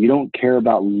 You don't care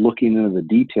about looking into the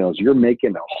details. You're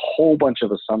making a whole bunch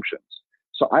of assumptions.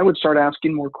 So I would start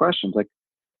asking more questions like,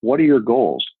 what are your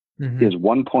goals? Mm-hmm. Is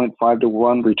 1.5 to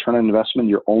 1 return on investment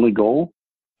your only goal?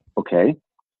 Okay.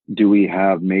 Do we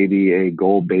have maybe a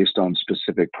goal based on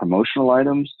specific promotional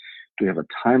items? Do we have a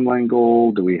timeline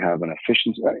goal? Do we have an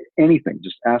efficiency? Anything.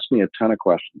 Just ask me a ton of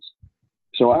questions.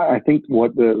 So I think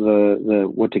what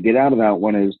what to get out of that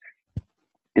one is,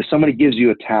 if somebody gives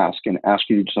you a task and asks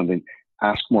you to do something,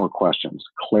 ask more questions,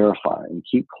 clarify, and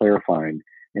keep clarifying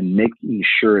and making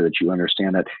sure that you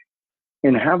understand that,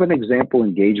 and have an example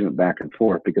engagement back and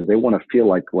forth, because they want to feel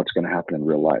like what's going to happen in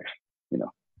real life,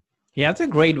 Yeah, that's a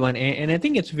great one. And I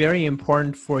think it's very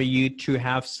important for you to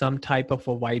have some type of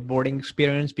a whiteboarding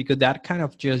experience, because that kind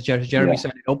of, just Jeremy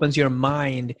said, it opens your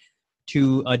mind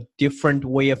to a different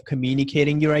way of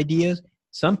communicating your ideas.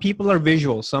 Some people are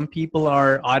visual, some people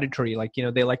are auditory, like,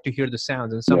 they like to hear the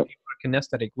sounds, and some people are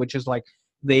kinesthetic, which is like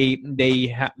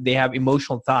they have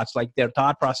emotional thoughts, like their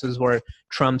thought process where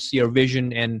trumps your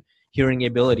vision and hearing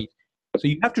ability. So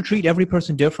you have to treat every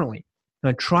person differently.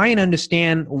 Now, try and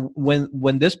understand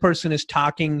when this person is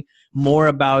talking more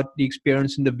about the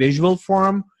experience in the visual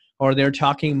form, or they're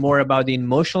talking more about the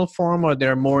emotional form, or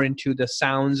they're more into the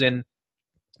sounds and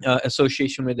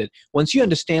association with it. Once you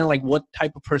understand like what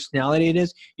type of personality it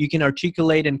is, you can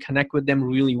articulate and connect with them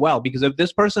really well. Because if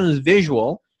this person is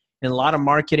visual, and a lot of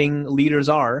marketing leaders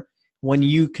are, when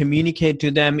you communicate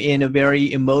to them in a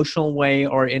very emotional way,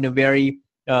 or in a very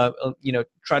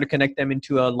try to connect them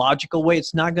into a logical way,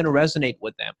 it's not going to resonate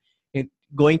with them.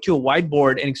 Going to a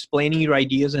whiteboard and explaining your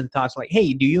ideas and thoughts, like,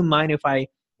 hey, do you mind if I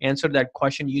answer that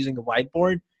question using a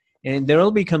whiteboard? And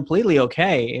they'll be completely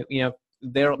okay.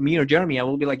 Me or Jeremy, I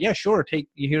will be like, yeah, sure,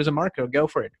 here's a marker, go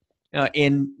for it.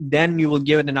 And then you will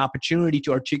give it an opportunity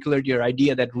to articulate your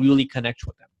idea that really connects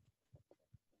with them.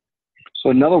 So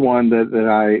another one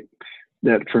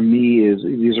that for me is,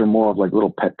 these are more of like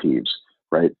little pet peeves,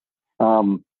 right?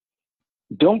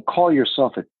 Don't call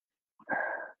yourself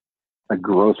a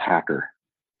growth hacker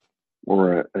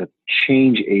or a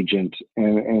change agent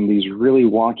and these really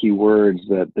wonky words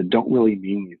that don't really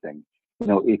mean anything.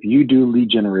 if you do lead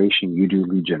generation, you do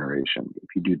lead generation. If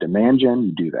you do demand gen,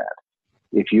 you do that.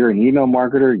 If you're an email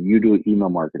marketer, you do email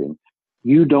marketing.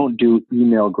 You don't do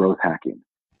email growth hacking,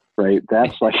 right?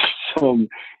 That's like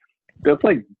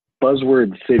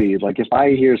buzzword city. Like if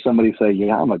I hear somebody say,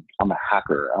 "Yeah, I'm a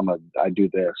hacker. I do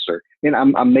this," and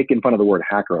I'm making fun of the word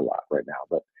hacker a lot right now,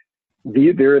 but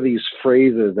there are these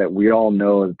phrases that we all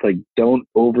know. It's like, don't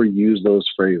overuse those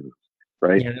phrases,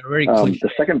 right? Yeah, they're very cliche.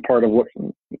 The second part of what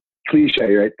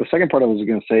cliche, right? The second part I was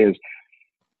going to say is,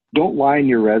 don't lie in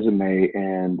your resume,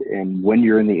 and when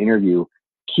you're in the interview,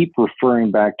 keep referring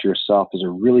back to yourself as a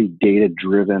really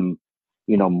data-driven,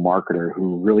 marketer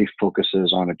who really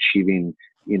focuses on achieving,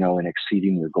 and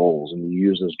exceeding your goals. And you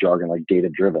use this jargon like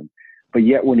data-driven. But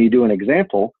yet when you do an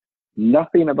example,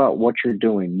 nothing about what you're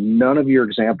doing, none of your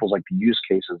examples, like the use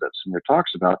cases that Samir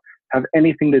talks about, have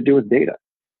anything to do with data.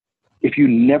 If you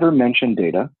never mention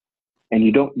data and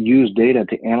you don't use data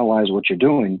to analyze what you're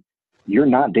doing, you're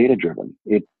not data-driven.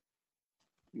 It's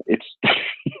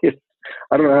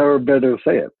I don't know how better to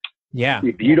say it. Yeah.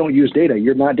 If you don't use data,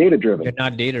 you're not data-driven. You're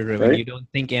not data-driven. Right? You don't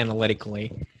think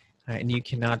analytically, and you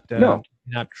cannot tailor.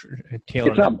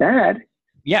 It's not bad.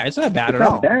 Yeah, it's not bad at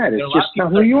all. It's not bad. It's just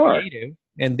not who you are.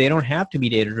 And they don't have to be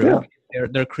data-driven. Yeah.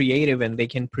 They're creative, and they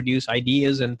can produce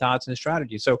ideas and thoughts and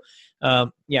strategies. So,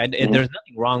 there's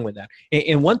nothing wrong with that.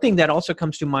 And one thing that also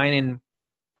comes to mind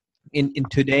in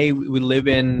today, we live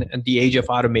in the age of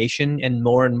automation, and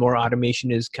more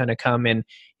automation is kind of come. And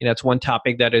that's one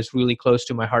topic that is really close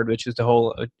to my heart, which is the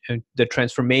whole the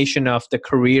transformation of the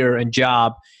career and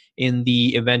job in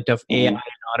the event of AI and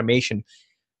automation.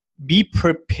 Be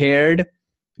prepared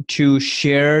to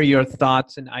share your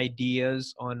thoughts and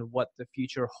ideas on what the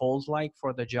future holds like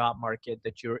for the job market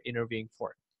that you're interviewing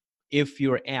for, if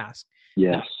you're asked.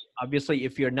 Yes. Now, obviously,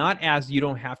 if you're not asked, you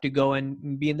don't have to go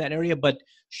and be in that area, but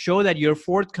show that you're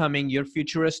forthcoming, you're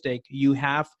futuristic, you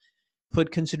have put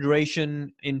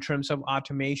consideration in terms of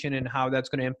automation and how that's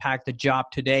going to impact the job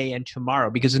today and tomorrow,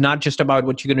 because it's not just about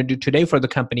what you're going to do today for the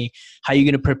company, how you're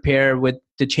going to prepare with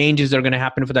the changes that are going to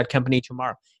happen for that company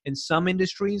tomorrow. And some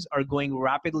industries are going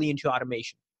rapidly into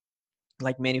automation,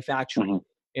 like manufacturing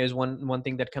is one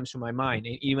thing that comes to my mind.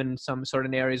 Even some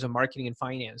certain areas of marketing and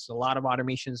finance, a lot of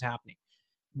automation is happening.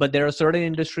 But there are certain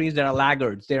industries that are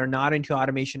laggards. They are not into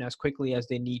automation as quickly as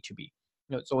they need to be.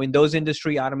 So in those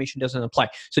industries, automation doesn't apply.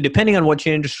 So depending on what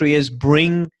your industry is,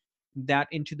 bring that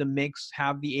into the mix,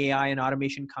 have the AI and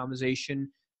automation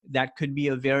conversation. That could be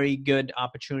a very good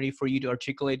opportunity for you to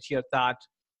articulate your thoughts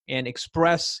and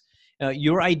express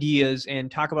your ideas and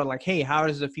talk about like, hey, how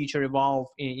does the future evolve?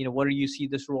 And, what do you see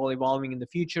this role evolving in the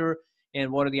future?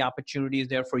 And what are the opportunities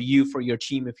there for you, for your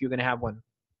team, if you're going to have one?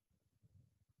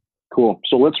 Cool.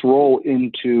 So let's roll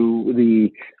into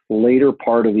the later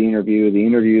part of the interview. The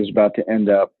interview is about to end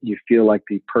up. You feel like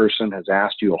the person has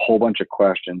asked you a whole bunch of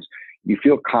questions. You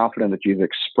feel confident that you've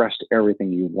expressed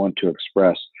everything you want to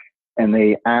express. And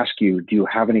they ask you, do you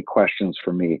have any questions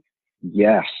for me?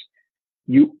 Yes.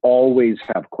 You always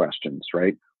have questions,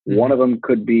 right? Mm-hmm. One of them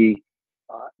could be,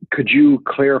 could you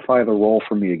clarify the role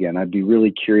for me again? I'd be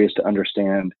really curious to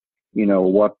understand,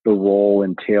 what the role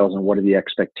entails and what are the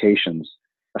expectations,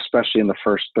 especially in the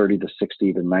first 30 to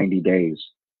 60 to 90 days.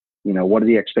 What are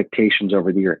the expectations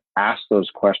over the year? Ask those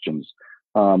questions.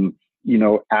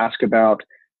 Ask about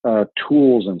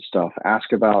tools and stuff.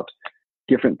 Ask about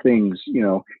different things,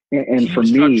 and for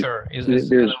me,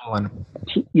 there's one.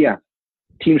 Yeah.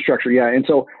 Team structure. Yeah. And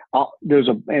so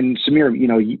and Samir,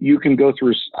 you can go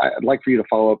through, I'd like for you to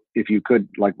follow up if you could,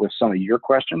 like with some of your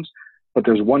questions, but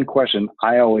there's one question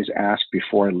I always ask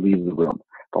before I leave the room.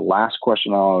 The last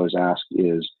question I always ask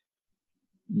is,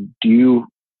 do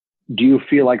you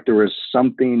feel like there was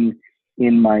something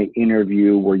in my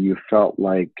interview where you felt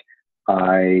like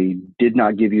I did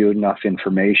not give you enough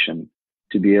information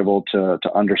to be able to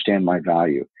understand my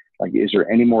value? Like, is there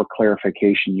any more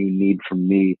clarification you need from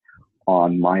me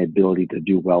on my ability to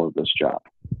do well at this job?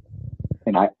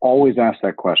 And I always ask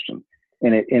that question.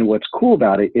 And what's cool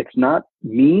about it, it's not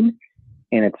mean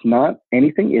and it's not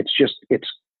anything. It's just, it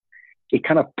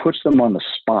kind of puts them on the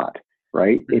spot,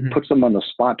 right? Mm-hmm. It puts them on the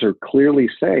spot to clearly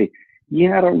say,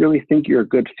 yeah, I don't really think you're a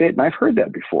good fit. And I've heard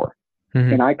that before.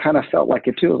 Mm-hmm. And I kind of felt like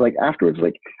it too. Like afterwards,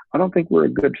 like, I don't think we're a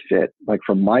good fit, like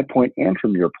from my point and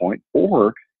from your point,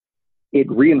 or it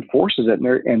reinforces it.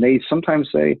 And they sometimes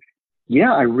say,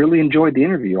 yeah, I really enjoyed the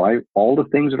interview. All the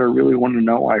things that I really wanted to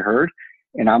know, I heard,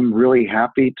 and I'm really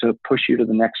happy to push you to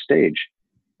the next stage.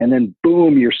 And then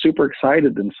boom, you're super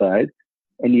excited inside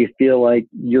and you feel like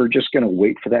you're just going to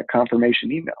wait for that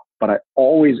confirmation email. But I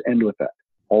always end with that.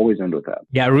 Always end with that.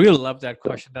 Yeah, I really love that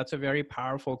question. That's a very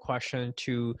powerful question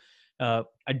to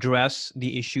address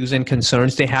the issues and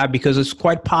concerns they have, because it's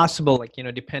quite possible, like,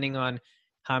 depending on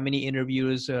how many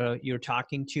interviewers you're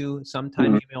talking to,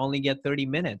 sometimes you may only get 30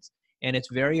 minutes. And it's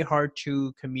very hard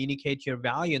to communicate your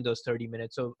value in those 30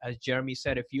 minutes. So as Jeremy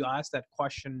said, if you ask that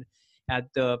question at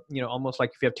the, almost like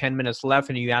if you have 10 minutes left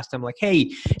and you ask them like,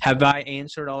 hey, have I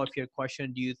answered all of your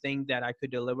question? Do you think that I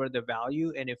could deliver the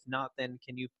value? And if not, then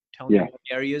can you tell me what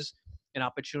areas and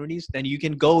opportunities? Then you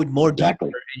can go more deeper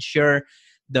and share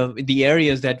the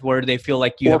areas that where they feel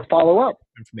like you have follow up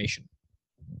information.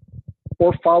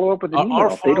 Or follow up with an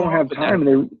email. If they don't have time,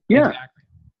 exactly.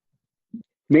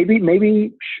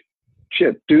 Maybe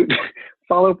dude,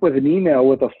 follow up with an email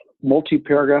with a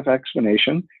multi-paragraph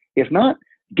explanation. If not,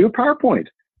 do a PowerPoint.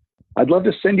 I'd love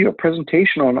to send you a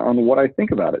presentation on what I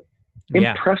think about it.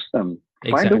 Impress them.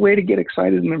 Find a way to get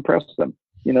excited and impress them.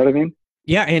 You know what I mean?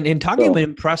 Yeah, and talking about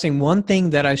impressing, one thing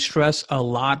that I stress a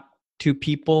lot to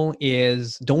people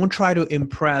is don't try to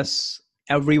impress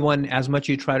everyone as much as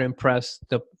you try to impress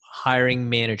the hiring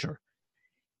manager.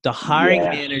 The hiring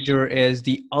manager is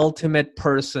the ultimate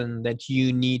person that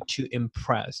you need to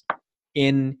impress.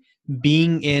 In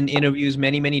being in interviews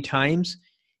many, many times,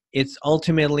 it's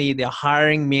ultimately the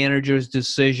hiring manager's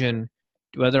decision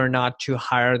whether or not to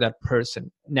hire that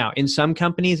person. Now, in some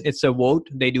companies, it's a vote.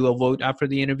 They do a vote after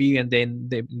the interview, and then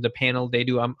the panel, they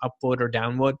do upvote or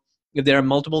downvote. If there are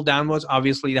multiple downvotes,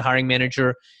 obviously the hiring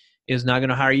manager is not going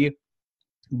to hire you.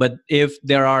 But if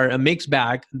there are a mixed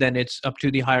bag, then it's up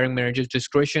to the hiring manager's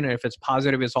discretion. And if it's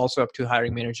positive, it's also up to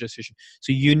hiring manager's decision.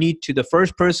 So the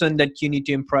first person that you need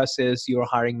to impress is your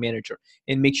hiring manager,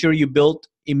 and make sure you build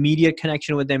immediate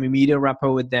connection with them, immediate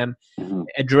rapport with them,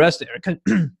 address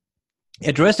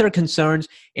their concerns,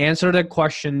 answer their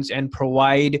questions, and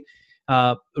provide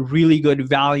really good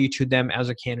value to them as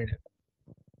a candidate.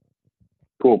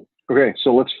 Cool. Okay,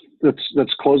 so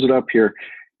let's close it up here.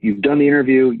 You've done the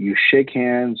interview, you shake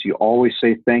hands, you always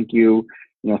say thank you.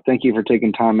 Thank you for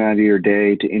taking time out of your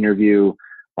day to interview.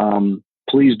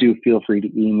 Please do feel free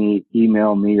to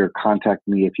email me or contact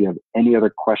me if you have any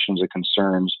other questions or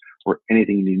concerns or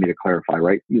anything you need me to clarify,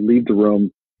 right? You leave the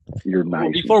room, you're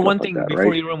nice. Before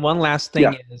you run, one last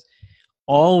thing is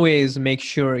always make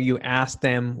sure you ask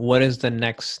them what is the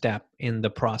next step in the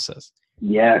process.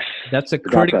 Yes. That's a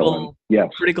critical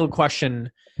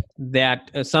question that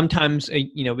sometimes,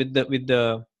 with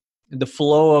the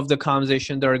flow of the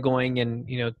conversation that are going,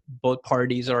 and, both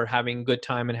parties are having good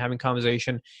time and having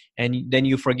conversation, and then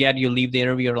you forget, you leave the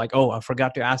interview, you're like, oh, I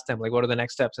forgot to ask them, like, what are the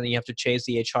next steps? And then you have to chase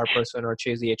the HR person or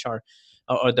chase the HR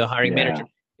or the hiring manager.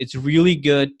 It's really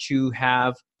good to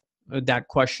have that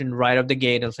question right out the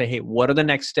gate and say, hey, what are the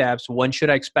next steps? When should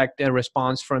I expect a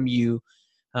response from you?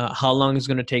 How long is it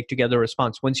going to take to get the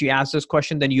response? Once you ask this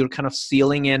question, then you're kind of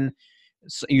sealing in,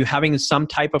 you're having some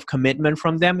type of commitment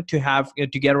from them to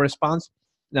get a response.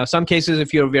 Now, some cases,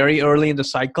 if you're very early in the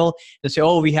cycle, they say,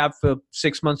 oh, we have a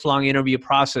 6 months long interview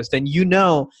process. Then you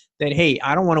know that, hey,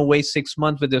 I don't want to wait 6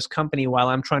 months with this company while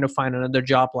I'm trying to find another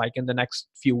job like in the next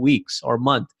few weeks or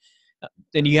month.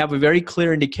 Then you have a very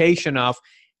clear indication of,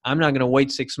 I'm not going to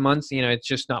wait 6 months. It's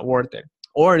just not worth it.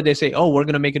 Or they say, oh, we're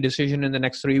going to make a decision in the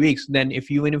next 3 weeks. Then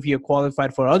if you're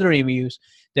qualified for other interviews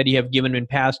that you have given in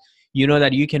past, you know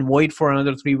that you can wait for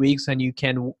another 3 weeks, and you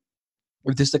can,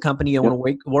 if this is the company you want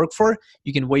to work for,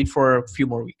 you can wait for a few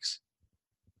more weeks.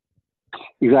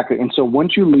 Exactly. And so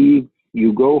once you leave,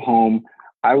 you go home,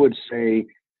 I would say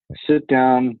sit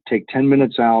down, take 10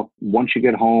 minutes out once you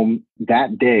get home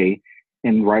that day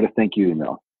and write a thank you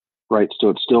email, right? So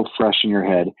it's still fresh in your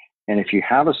head. And if you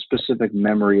have a specific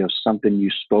memory of something you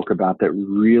spoke about that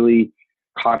really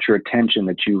caught your attention,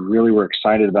 that you really were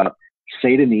excited about,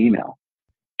 say it in the email.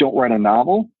 Don't write a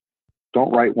novel.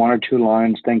 Don't write 1 or 2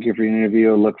 lines. Thank you for your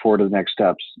interview. Look forward to the next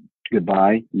steps.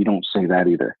 Goodbye. You don't say that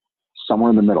either. Somewhere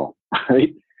in the middle,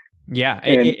 right? Yeah.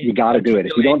 And you got to do it.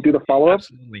 If you don't do the follow-up,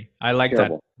 absolutely. I like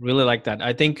that. Really like that.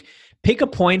 I think pick a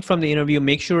point from the interview.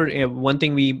 Make sure, one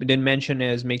thing we didn't mention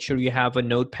is make sure you have a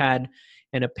notepad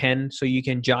and a pen so you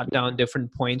can jot down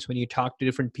different points when you talk to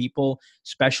different people,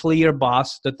 especially your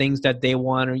boss, the things that they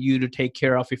want you to take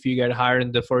care of if you get hired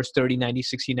in the first 30, 90,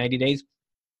 60, 90 days.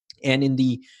 And in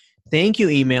the thank you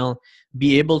email,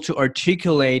 be able to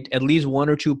articulate at least 1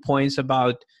 or 2 points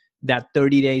about that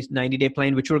 30 days, 90-day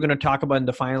plan, which we're going to talk about in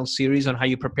the final series on how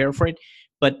you prepare for it.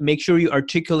 But make sure you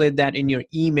articulate that in your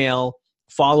email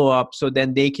follow-up, so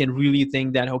then they can really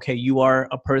think that, okay, you are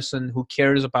a person who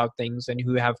cares about things and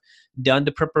who have done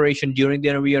the preparation during the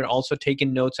interview and also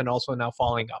taken notes and also now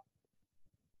following up.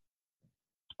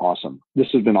 Awesome. This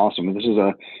has been awesome. This is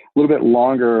a little bit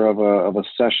longer of a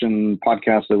session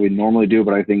podcast that we normally do,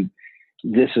 but I think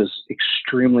this is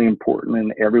extremely important,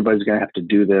 and everybody's going to have to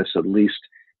do this at least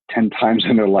 10 times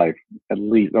in their life, at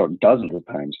least, or dozens of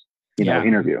times,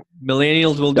 interview.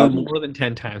 Millennials will Dozens. do more than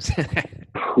 10 times.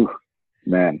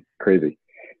 Man, crazy.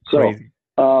 So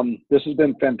this has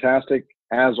been fantastic.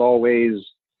 As always,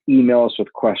 email us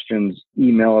with questions,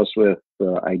 email us with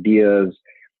ideas.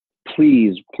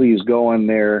 Please go on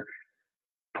there,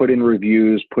 put in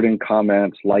reviews, put in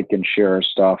comments, like and share our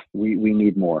stuff. We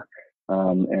need more.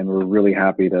 And we're really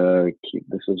happy to keep,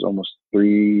 this is almost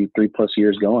three plus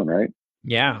years going, right?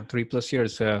 Yeah, 3+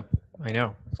 years. I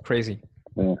know. It's crazy.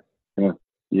 Yeah.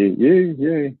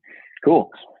 Cool.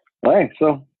 All right.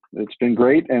 So it's been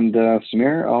great. And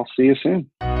Samir, I'll see you soon.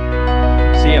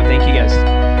 See ya. Thank you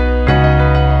guys.